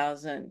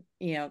 100,000,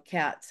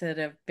 cats that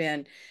have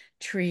been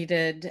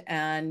treated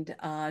and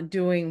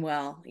doing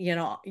well.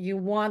 You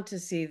want to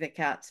see the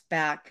cats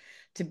back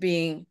to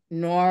being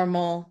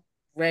normal,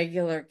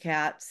 regular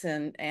cats,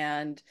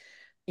 and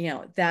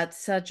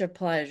that's such a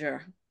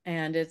pleasure.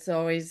 And it's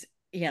always,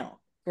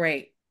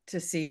 great to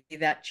see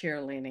that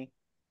cheerleading.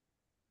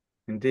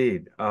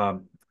 Indeed.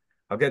 I'll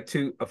get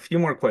to a few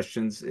more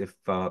questions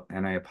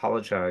and I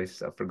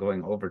apologize for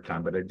going over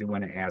time, but I do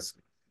want to ask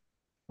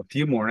a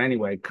few more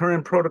anyway.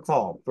 Current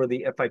protocol for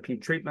the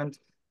FIP treatment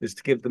is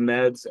to give the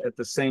meds at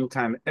the same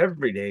time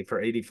every day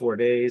for 84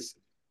 days.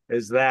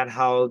 Is that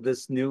how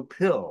this new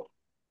pill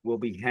will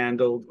be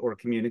handled or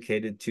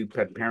communicated to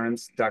pet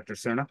parents, Dr.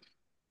 Cerna?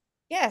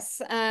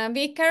 Yes,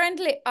 we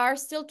currently are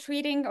still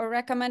treating or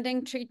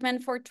recommending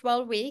treatment for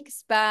 12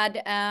 weeks, but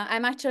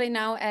I'm actually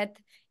now at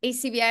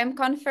ACVIM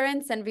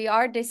conference, and we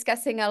are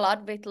discussing a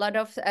lot with a lot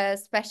of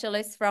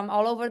specialists from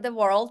all over the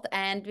world,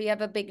 and we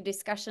have a big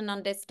discussion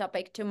on this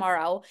topic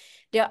tomorrow.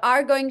 There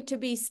are going to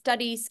be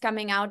studies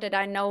coming out that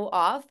I know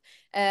of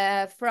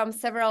from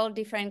several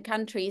different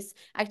countries,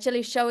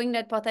 actually showing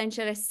that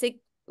potentially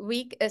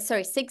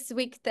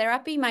 6-week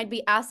therapy might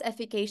be as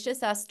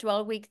efficacious as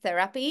 12-week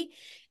therapy.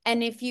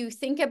 And if you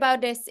think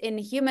about this in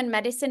human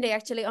medicine, they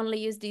actually only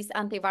use these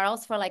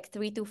antivirals for like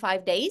 3 to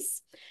 5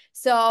 days.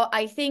 So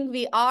I think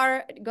we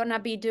are going to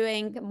be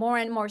doing more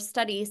and more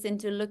studies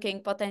into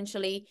looking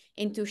potentially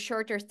into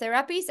shorter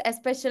therapies,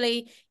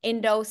 especially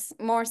in those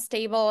more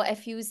stable,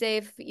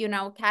 effusive,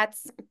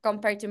 cats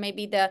compared to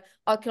maybe the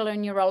ocular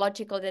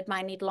neurological that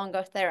might need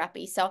longer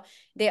therapy. So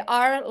there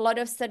are a lot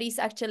of studies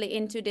actually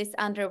into this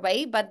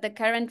underway, but the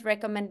current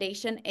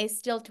recommendation is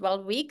still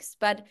 12 weeks.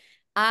 But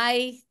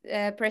I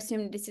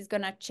presume this is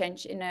going to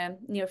change in a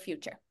near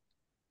future.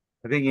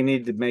 I think you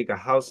need to make a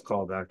house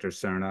call, Dr.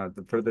 Cerna,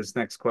 for this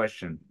next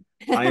question.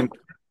 I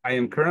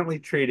am currently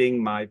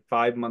treating my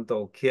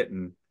 5-month-old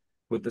kitten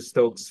with the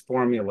Stokes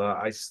formula.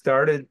 I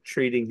started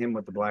treating him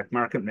with the black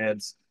market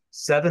meds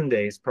 7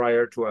 days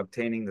prior to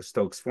obtaining the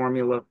Stokes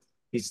formula.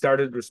 He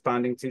started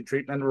responding to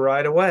treatment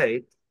right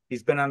away.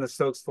 He's been on the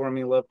Stokes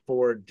formula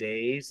for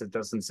days. It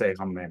doesn't say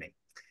how many.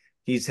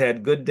 He's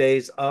had good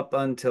days up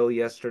until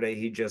yesterday.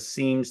 He just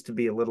seems to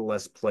be a little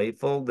less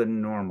playful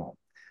than normal.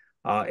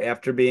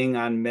 After being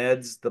on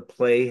meds, the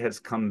play has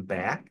come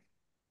back.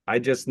 I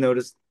just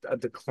noticed a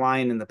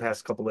decline in the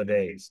past couple of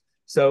days.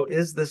 So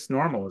is this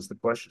normal is the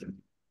question.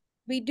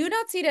 We do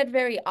not see that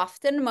very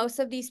often. Most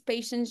of these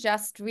patients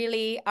just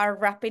really are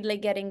rapidly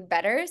getting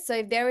better. So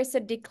if there is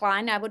a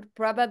decline, I would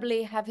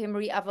probably have him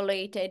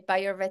re-evaluated by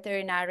your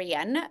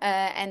veterinarian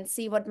and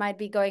see what might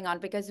be going on,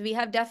 because we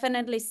have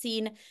definitely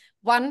seen,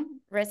 one,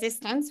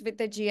 resistance with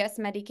the GS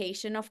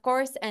medication, of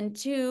course, and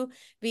two,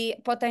 we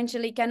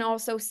potentially can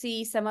also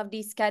see some of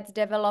these cats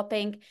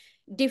developing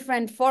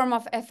different form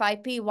of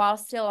FIP while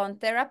still on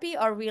therapy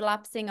or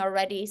relapsing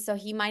already. So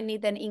he might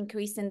need an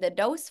increase in the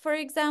dose, for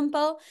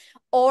example,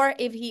 or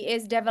if he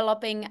is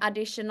developing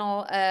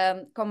additional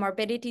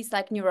comorbidities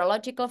like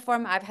neurological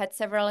form. I've had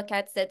several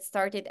cats that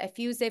started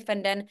effusive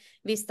and then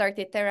we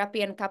started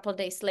therapy, and a couple of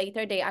days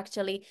later, they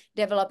actually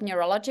developed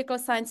neurological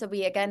signs. So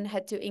we again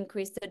had to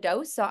increase the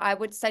dose. So I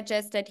would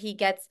suggest that he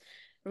gets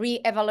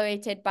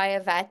re-evaluated by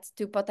a vet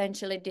to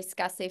potentially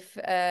discuss if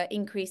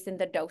increase in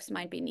the dose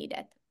might be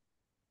needed.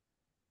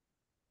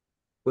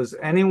 Was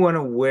anyone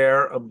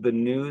aware of the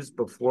news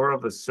before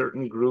of a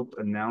certain group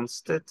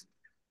announced it?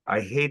 I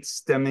hate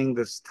stemming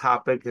this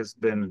topic, has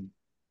been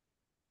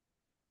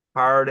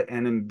hard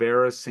and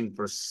embarrassing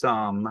for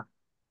some.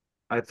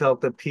 I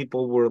felt that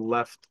people were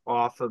left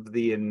off of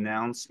the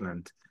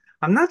announcement.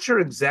 I'm not sure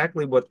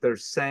exactly what they're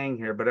saying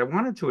here, but I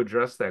wanted to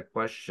address that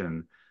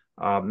question.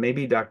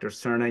 Maybe Dr.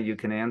 Cerna, you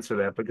can answer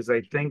that, because I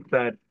think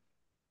that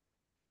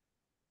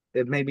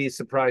it may be a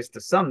surprise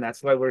to some.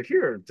 That's why we're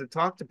here, to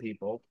talk to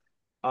people.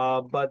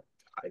 But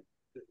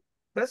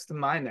best of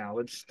my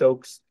knowledge,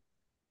 Stokes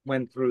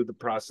went through the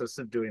process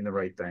of doing the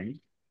right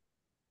thing.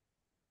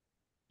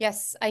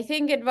 Yes, I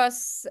think it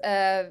was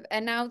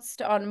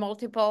announced on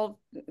multiple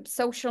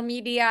social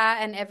media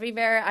and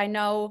everywhere. I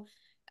know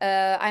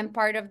I'm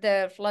part of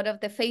a lot of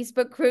the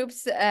Facebook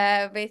groups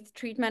with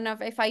treatment of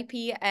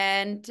FIP,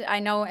 and I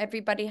know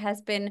everybody has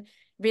been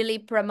really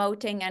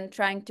promoting and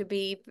trying to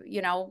be,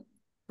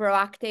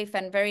 proactive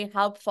and very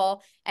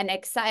helpful and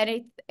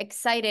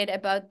excited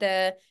about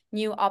the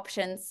new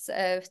options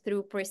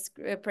through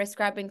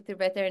prescribing through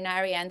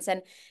veterinarians.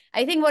 And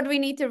I think what we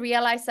need to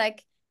realize,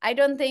 I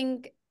don't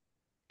think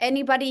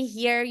anybody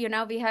here, you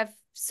know, we have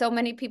so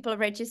many people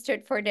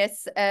registered for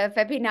this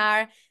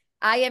webinar.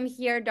 I am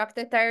here,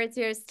 Dr. Thayer is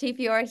here, Steve,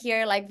 you are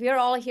here. Like, we're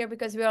all here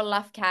because we all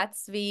love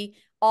cats. We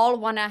all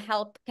want to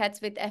help cats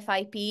with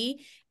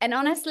FIP. And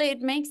honestly,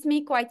 it makes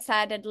me quite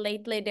sad that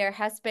lately there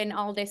has been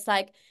all this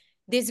like,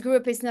 this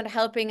group is not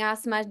helping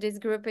us much, this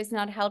group is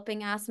not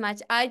helping us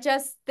much. I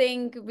just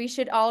think we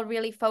should all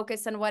really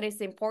focus on what is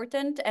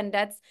important, and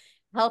that's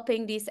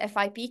helping these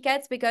FIP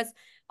cats, because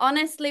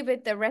honestly,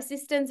 with the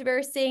resistance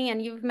we're seeing,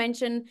 and you've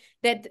mentioned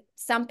that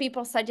some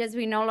people suggest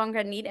we no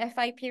longer need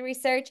FIP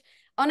research.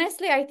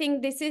 Honestly, I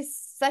think this is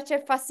such a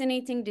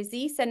fascinating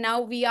disease. And now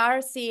we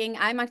are seeing,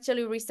 I'm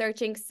actually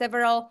researching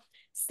several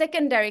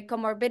secondary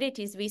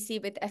comorbidities we see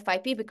with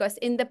FIP, because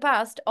in the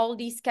past, all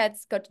these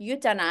cats got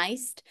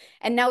euthanized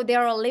and now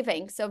they're all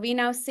living. So we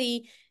now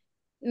see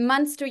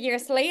months to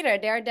years later,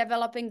 they're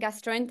developing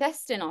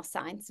gastrointestinal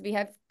signs. We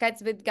have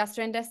cats with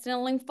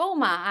gastrointestinal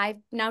lymphoma.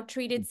 I've now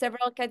treated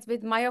several cats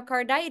with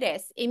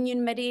myocarditis,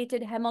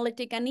 immune-mediated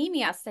hemolytic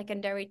anemia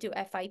secondary to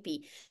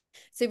FIP.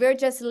 So we're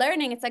just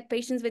learning. It's like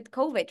patients with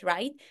COVID,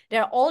 right?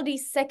 There are all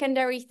these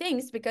secondary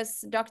things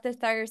because Dr.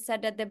 Thayer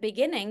said at the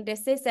beginning,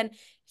 this is an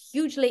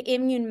hugely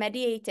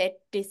immune-mediated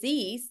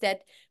disease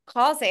that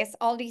causes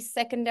all these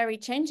secondary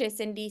changes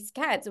in these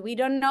cats. We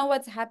don't know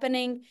what's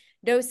happening.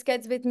 Those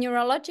kids with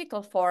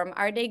neurological form,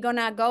 are they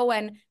gonna go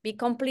and be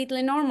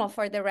completely normal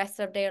for the rest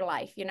of their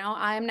life? You know,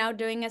 I am now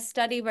doing a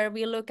study where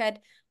we look at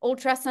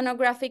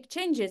ultrasonographic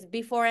changes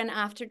before and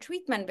after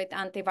treatment with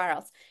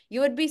antivirals.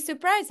 You would be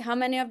surprised how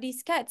many of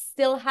these cats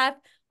still have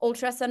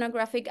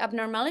ultrasonographic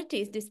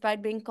abnormalities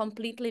despite being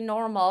completely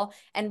normal,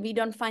 and we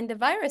don't find the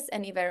virus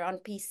anywhere on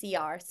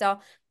PCR. So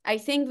I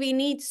think we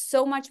need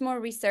so much more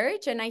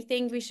research, and I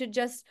think we should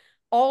just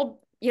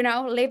all, you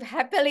know, live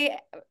happily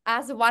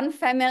as one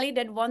family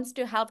that wants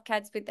to help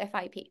cats with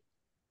FIP.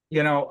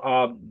 You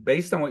know,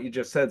 based on what you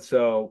just said,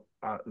 so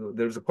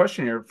there's a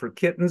question here for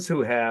kittens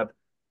who have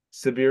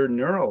severe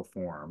neural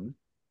form,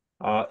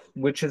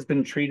 which has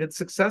been treated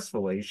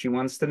successfully. She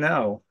wants to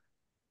know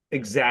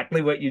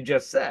exactly what you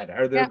just said.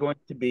 Are there going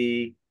to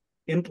be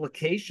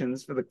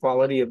implications for the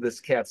quality of this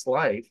cat's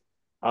life?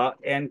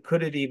 And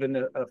could it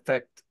even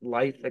affect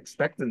life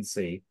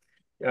expectancy?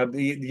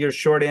 Your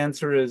short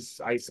answer is,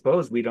 I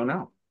suppose, we don't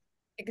know.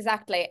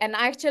 Exactly. And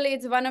actually,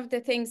 it's one of the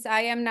things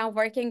I am now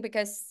working,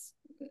 because,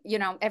 you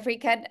know, every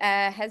cat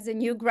has a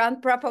new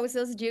grant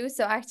proposals due.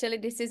 So actually,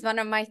 this is one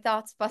of my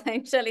thoughts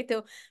potentially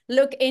to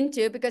look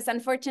into, because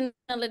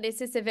unfortunately,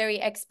 this is a very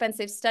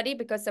expensive study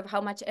because of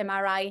how much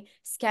MRI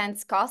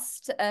scans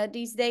cost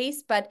these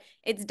days. But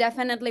it's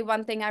definitely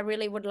one thing I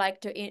really would like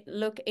to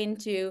look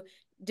into,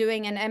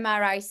 doing an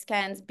MRI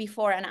scans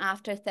before and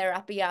after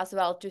therapy as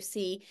well, to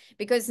see,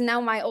 because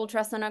now my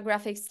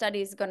ultrasonographic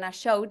study is going to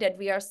show that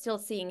we are still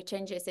seeing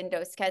changes in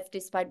those cats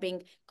despite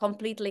being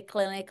completely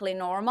clinically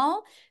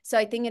normal. So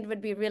I think it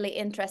would be really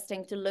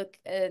interesting to look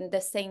in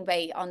the same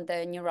way on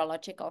the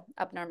neurological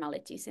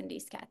abnormalities in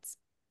these cats.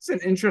 It's an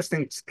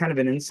interesting, kind of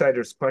an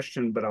insider's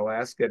question, but I'll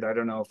ask it. I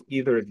don't know if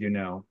either of you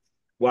know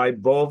why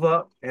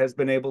Bova has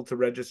been able to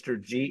register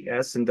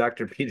GS and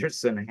Dr.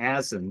 Peterson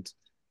hasn't.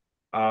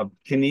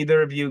 Can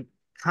either of you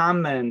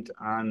comment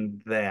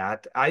on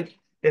that?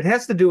 It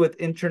has to do with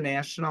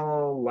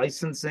international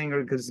licensing,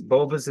 or because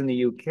Bova's in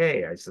the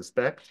UK, I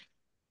suspect.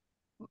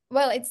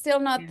 Well, it's still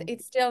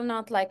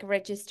not like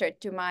registered,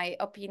 to my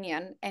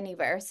opinion,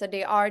 anywhere. So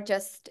they are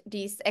just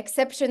these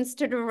exceptions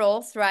to the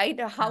rules, right?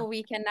 How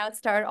we can now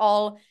start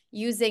all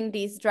using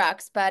these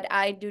drugs, but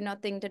I do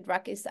not think the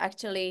drug is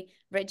actually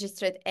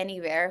registered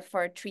anywhere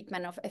for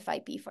treatment of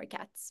FIP for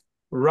cats.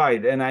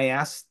 Right, and I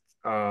asked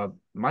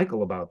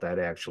Michael about that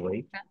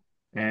actually,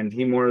 and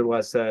he more or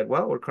less said,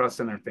 well, we're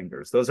crossing our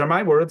fingers. Those are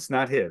my words,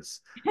 not his,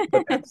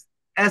 but that's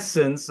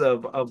essence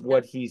of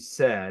what he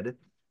said.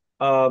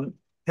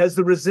 Has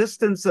the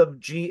resistance of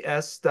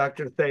GS,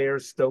 Dr.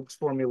 Thayer's Stokes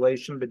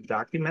formulation, been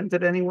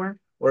documented anywhere,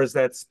 or is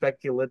that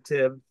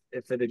speculative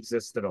if it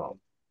exists at all?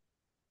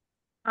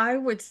 I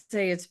would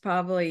say it's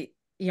probably,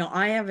 you know,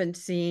 I haven't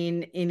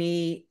seen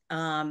any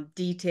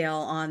detail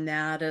on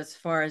that as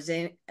far as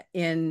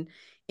in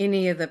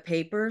any of the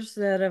papers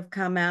that have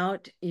come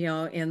out, you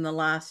know, in the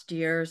last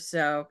year.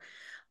 So,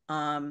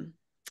 you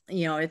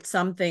know, it's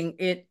something,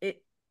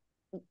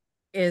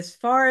 as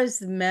far as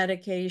the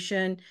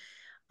medication,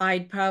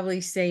 I'd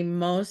probably say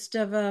most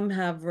of them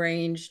have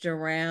ranged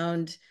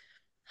around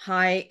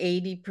high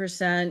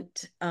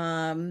 80%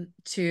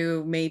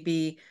 to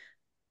maybe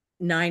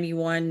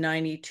 91,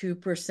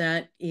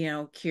 92%, you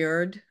know,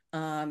 cured.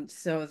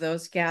 So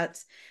those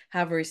cats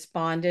have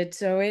responded.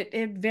 So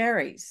it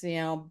varies, you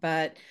know,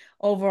 but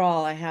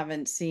overall, I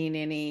haven't seen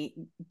any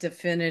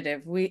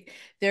definitive.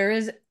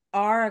 There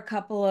are a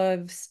couple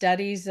of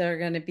studies that are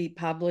going to be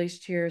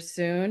published here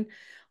soon.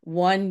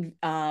 One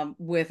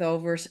with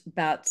over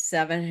about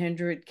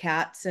 700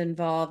 cats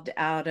involved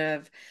out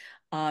of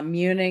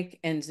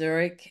Munich and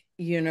Zurich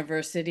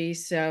University.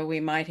 So we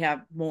might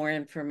have more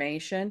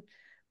information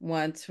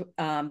once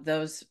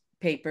those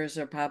papers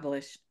are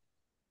published.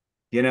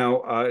 You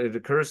know, it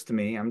occurs to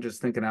me, I'm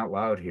just thinking out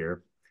loud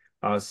here.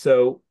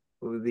 So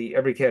the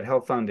Every Cat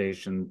Health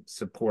Foundation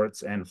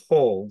supports and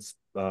holds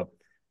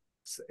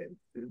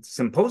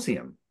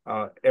symposium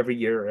every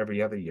year,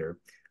 every other year.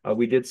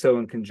 We did so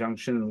in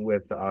conjunction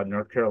with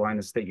North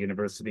Carolina State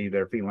University,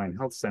 their Feline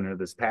Health Center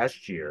this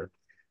past year.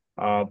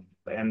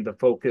 And the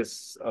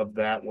focus of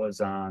that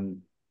was on,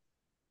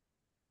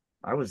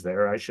 I was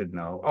there, I should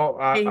know.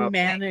 Pain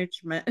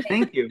management.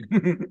 Thank you.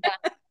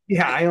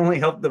 Yeah, I only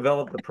helped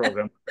develop the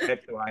program. What the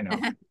heck do I know?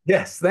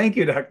 Yes, thank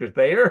you, Dr.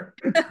 Thayer.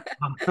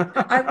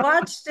 I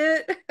watched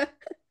it.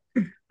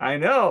 I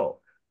know.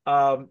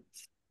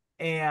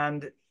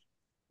 And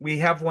we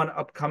have one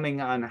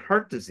upcoming on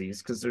heart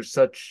disease because there's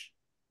such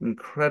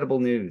incredible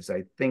news,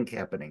 I think,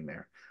 happening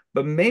there.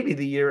 But maybe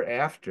the year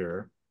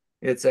after,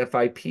 it's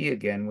FIP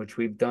again, which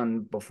we've done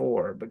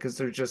before, because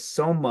there's just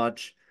so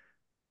much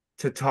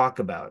to talk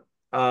about.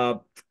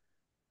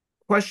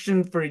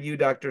 Question for you,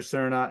 Dr.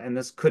 Cerna, and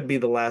this could be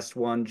the last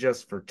one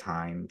just for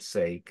time's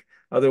sake.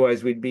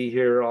 Otherwise, we'd be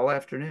here all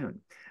afternoon.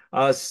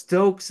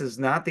 Stokes is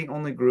not the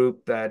only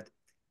group that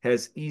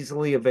has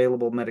easily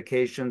available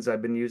medications.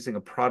 I've been using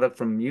a product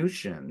from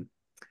Mushin.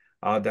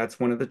 That's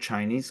one of the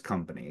Chinese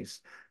companies.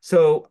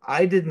 So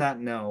I did not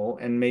know,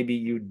 and maybe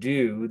you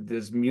do,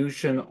 does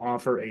Mushin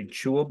offer a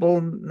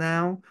chewable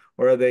now,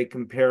 or are they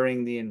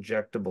comparing the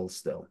injectable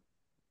still?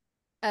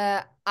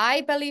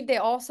 I believe they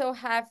also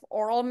have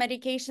oral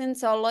medications.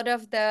 So a lot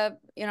of the,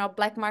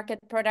 black market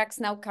products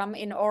now come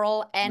in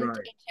oral and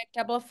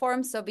injectable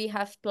form. So we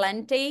have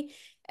plenty.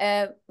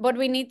 What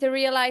we need to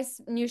realize,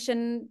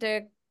 Mushin,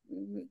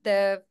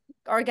 the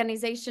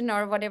organization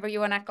or whatever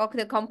you want to call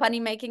the company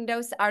making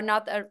those, are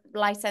not a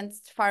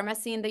licensed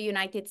pharmacy in the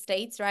United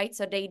States, right?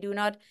 So they do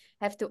not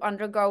have to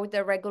undergo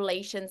the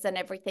regulations and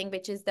everything,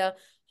 which is the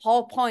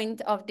whole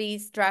point of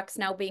these drugs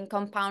now being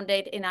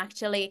compounded in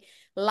actually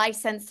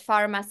licensed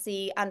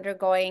pharmacy,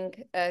 undergoing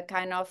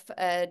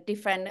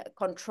different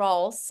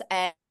controls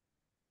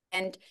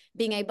and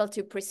being able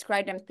to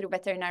prescribe them through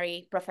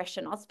veterinary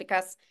professionals,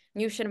 because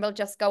Mushin will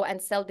just go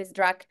and sell this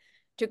drug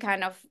to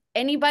kind of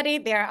anybody.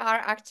 There are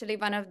actually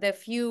one of the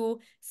few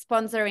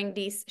sponsoring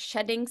these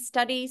shedding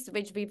studies,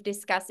 which we've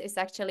discussed is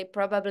actually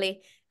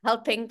probably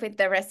helping with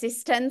the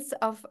resistance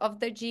of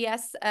the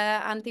GS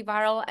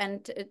antiviral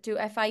and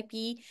to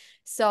FIP.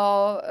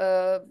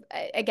 So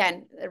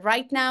again,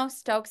 right now,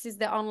 Stokes is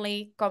the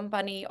only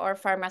company or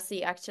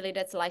pharmacy actually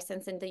that's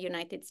licensed in the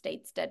United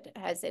States that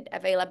has it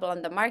available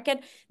on the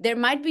market. There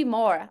might be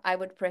more, I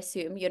would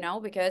presume,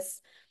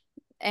 because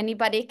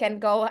anybody can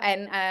go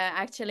and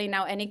actually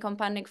now any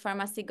compounding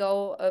pharmacy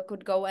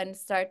could go and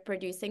start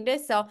producing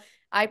this. So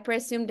I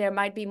presume there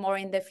might be more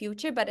in the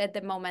future, but at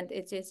the moment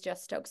it is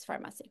just Stokes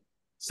Pharmacy.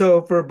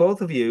 So for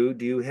both of you,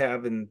 do you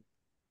have in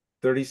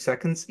 30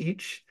 seconds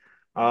each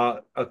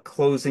a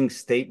closing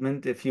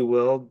statement, if you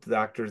will,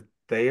 Dr.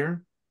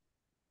 Thayer?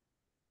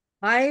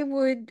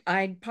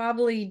 I'd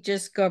probably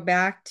just go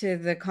back to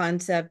the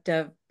concept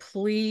of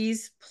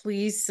please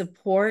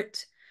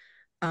support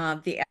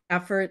the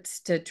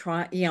efforts to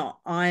try,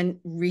 on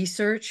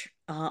research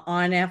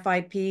on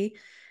FIP,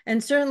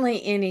 and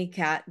certainly any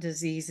cat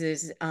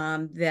diseases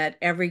that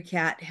Every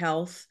Cat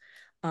Health,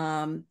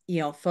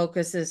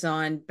 focuses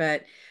on.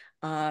 But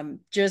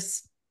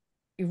just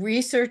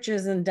research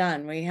isn't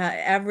done. We have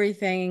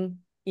everything,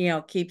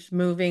 keeps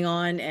moving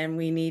on, and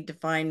we need to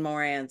find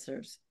more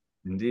answers.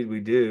 Indeed,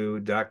 we do.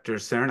 Dr.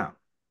 Cerna.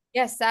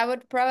 Yes, I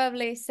would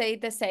probably say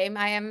the same.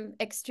 I am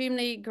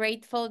extremely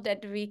grateful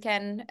that we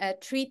can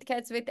treat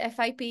cats with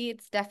FIP.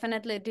 It's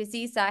definitely a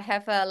disease I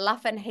have a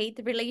love and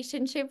hate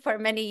relationship for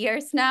many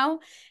years now.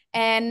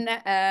 And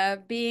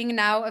being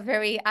now a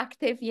very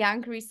active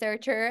young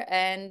researcher,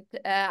 and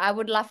I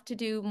would love to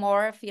do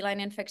more feline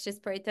infectious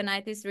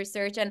peritonitis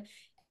research. And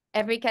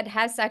Every Cat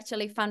has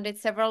actually funded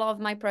several of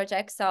my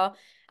projects. So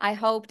I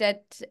hope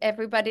that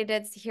everybody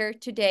that's here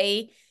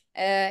today,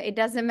 it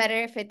doesn't matter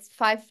if it's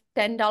 $5,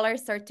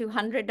 $10 or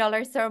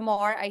 $200 or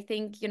more. I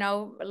think,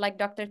 like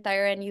Dr.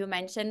 Thayer and you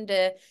mentioned,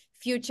 the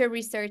future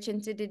research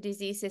into the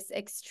disease is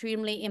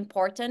extremely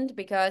important,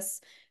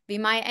 because we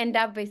might end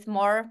up with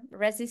more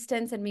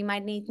resistance and we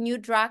might need new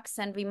drugs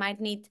and we might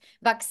need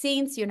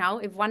vaccines.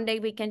 If one day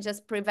we can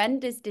just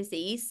prevent this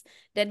disease,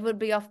 that would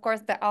be, of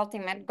course, the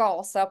ultimate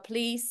goal. So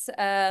please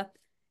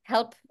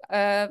help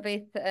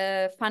with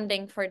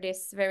funding for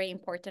this very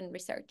important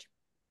research.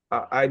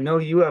 I know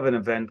you have an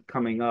event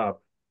coming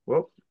up.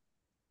 Whoa.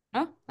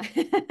 Oh.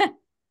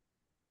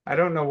 I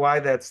don't know why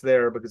that's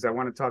there, because I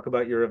want to talk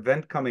about your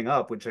event coming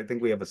up, which I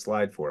think we have a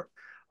slide for.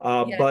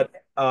 Yes.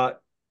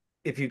 But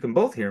if you can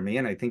both hear me,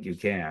 and I think you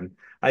can,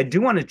 I do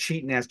want to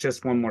cheat and ask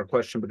just one more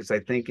question, because I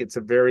think it's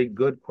a very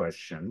good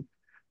question.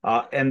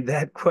 And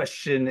that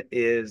question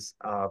is,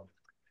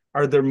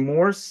 are there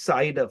more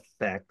side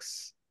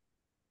effects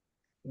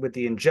with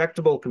the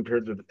injectable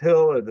compared to the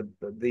pill, or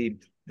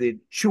the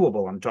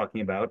chewable I'm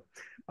talking about,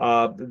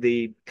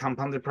 the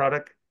compounded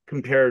product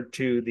compared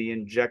to the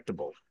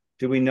injectable?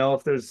 Do we know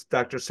if there's,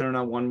 Dr.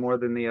 Cerna, one more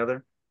than the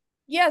other?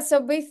 Yeah,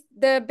 so with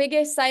the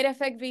biggest side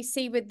effect we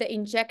see with the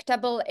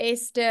injectable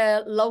is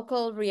the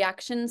local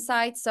reaction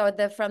site. So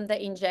from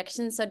the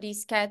injection, so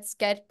these cats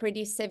get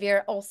pretty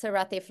severe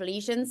ulcerative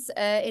lesions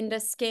in the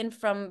skin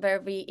from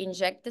where we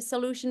inject the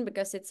solution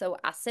because it's so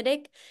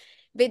acidic.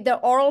 With the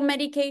oral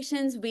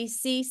medications, we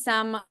see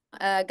some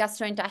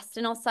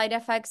gastrointestinal side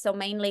effects, so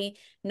mainly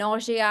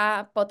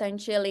nausea,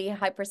 potentially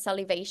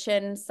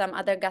hypersalivation, some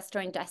other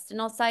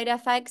gastrointestinal side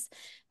effects.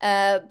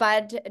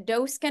 But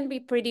those can be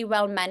pretty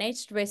well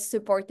managed with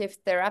supportive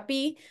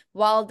therapy,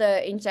 while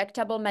the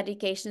injectable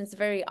medications,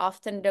 very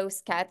often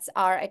those cats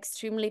are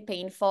extremely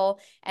painful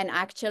and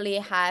actually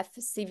have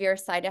severe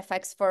side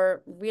effects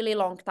for a really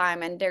long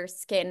time, and their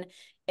skin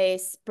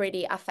is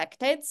pretty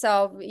affected.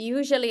 So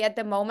usually at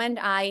the moment,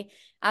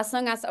 as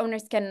long as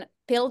owners can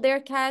pill their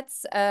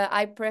cats,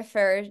 I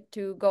prefer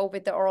to go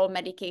with the oral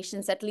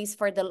medications, at least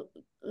for the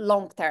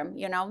long term.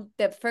 You know,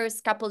 the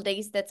first couple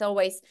days, that's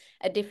always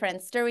a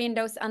different story in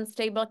those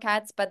unstable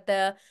cats, but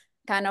the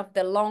kind of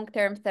the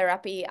long-term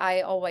therapy,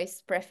 I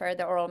always prefer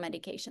the oral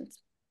medications.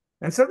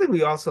 And something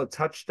we also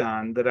touched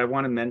on that I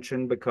want to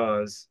mention,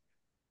 because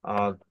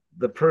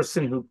the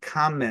person who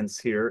comments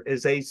here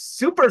is a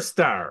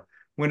superstar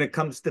when it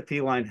comes to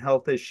feline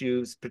health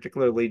issues,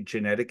 particularly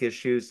genetic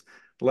issues.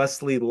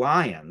 Leslie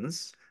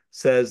Lyons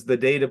says the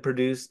data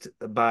produced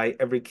by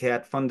Every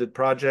Cat funded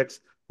projects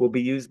will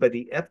be used by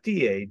the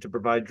FDA to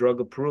provide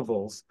drug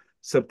approvals.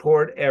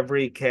 Support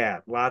Every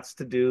Cat. Lots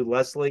to do.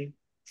 Leslie,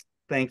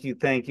 thank you.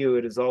 Thank you.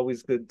 It is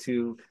always good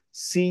to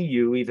see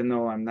you, even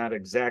though I'm not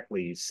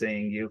exactly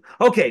seeing you.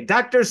 Okay,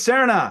 Dr.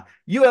 Cerna,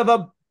 you have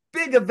a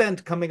big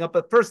event coming up.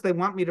 But first, they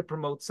want me to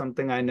promote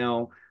something I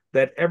know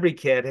that Every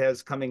Cat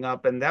has coming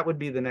up, and that would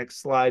be the next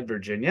slide,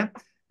 Virginia.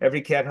 Every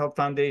Cat Health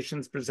Foundation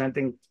is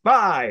presenting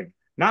 5,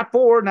 not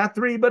 4, not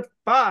 3, but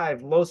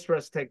 5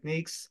 low-stress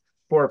techniques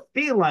for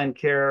feline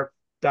care.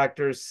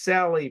 Dr.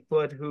 Sally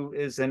Foote, who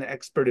is an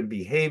expert in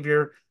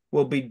behavior,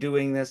 will be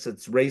doing this.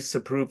 It's race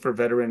approved for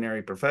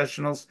veterinary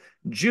professionals,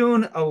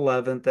 June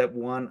 11th at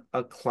 1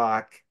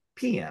 o'clock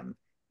p.m.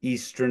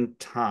 Eastern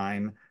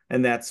Time,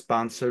 and that's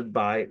sponsored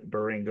by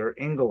Boehringer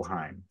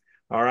Ingelheim.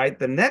 All right,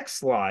 the next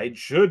slide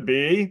should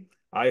be,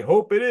 I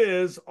hope it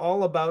is,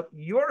 all about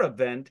your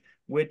event,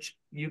 which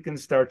you can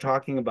start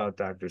talking about,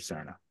 Dr.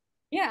 Cerna.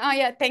 Yeah, oh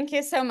yeah, thank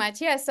you so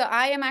much. Yeah, so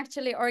I am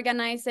actually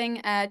organizing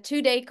a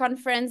 2-day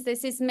conference.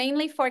 This is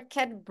mainly for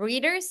cat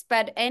breeders,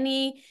 but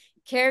any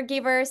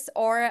caregivers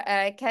or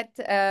cat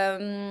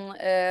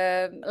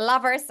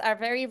lovers are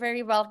very,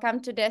 very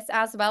welcome to this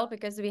as well,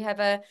 because we have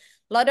a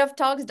lot of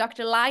talks.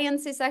 Dr.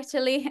 Lyons is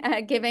actually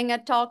giving a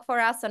talk for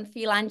us on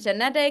feline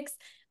genetics.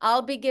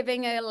 I'll be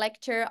giving a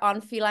lecture on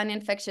feline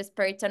infectious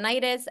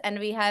peritonitis, and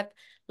we have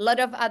a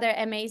lot of other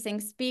amazing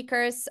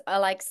speakers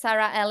like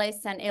Sarah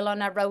Ellis and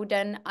Ilona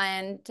Roden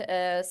and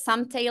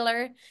Sam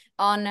Taylor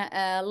on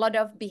a lot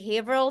of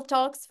behavioral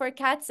talks for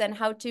cats and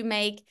how to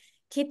make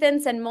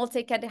kittens and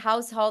multi-cat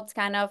households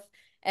kind of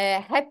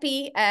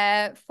happy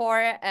for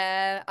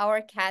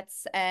our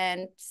cats.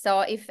 And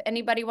so if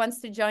anybody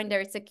wants to join, there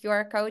is a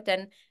QR code,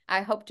 and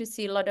I hope to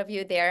see a lot of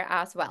you there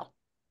as well.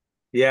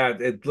 Yeah,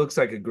 it looks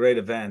like a great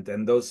event,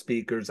 and those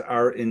speakers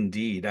are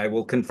indeed, I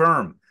will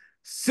confirm,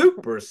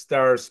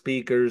 superstar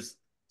speakers.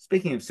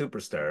 Speaking of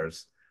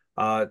superstars,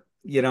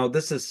 you know,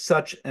 this is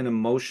such an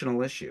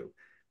emotional issue.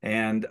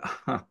 And,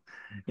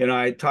 you know,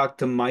 I talked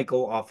to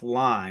Michael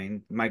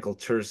offline, Michael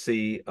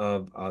Tursi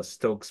of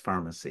Stokes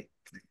Pharmacy,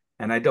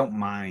 and I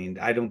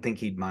don't think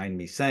he'd mind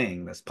me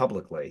saying this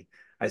publicly.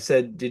 I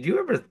said, did you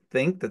ever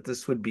think that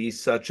this would be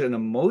such an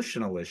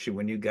emotional issue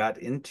when you got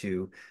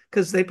into,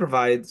 because they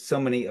provide so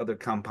many other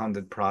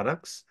compounded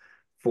products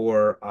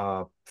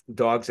for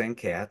dogs and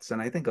cats,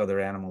 and I think other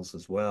animals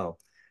as well.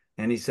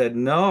 And he said,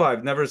 no,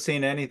 I've never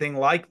seen anything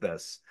like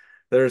this.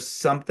 There's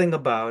something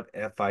about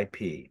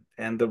FIP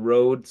and the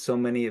road so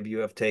many of you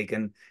have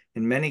taken,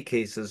 in many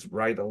cases,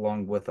 right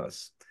along with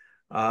us.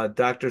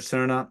 Dr.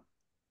 Cerna,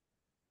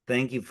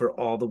 thank you for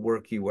all the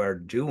work you are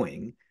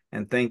doing,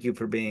 and thank you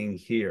for being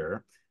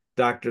here.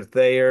 Dr.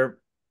 Thayer,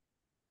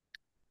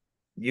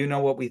 you know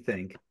what we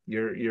think.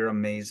 You're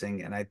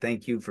amazing, and I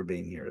thank you for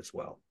being here as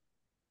well.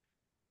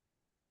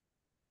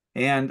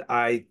 And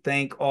I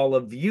thank all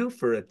of you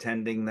for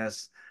attending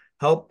this.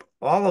 Help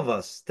all of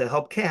us to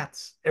help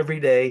cats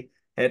every day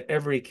at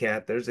Every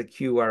Cat. There's a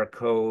QR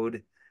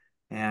code.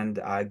 And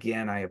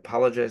again, I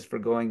apologize for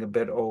going a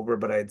bit over,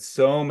 but I had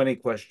so many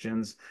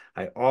questions.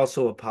 I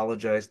also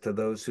apologize to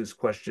those whose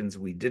questions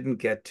we didn't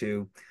get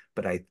to,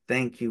 but I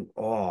thank you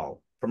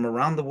all from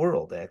around the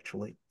world,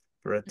 actually,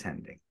 for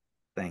attending.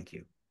 Thank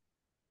you.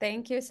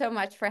 Thank you so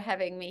much for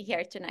having me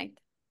here tonight.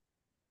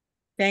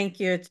 Thank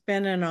you. It's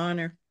been an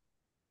honor.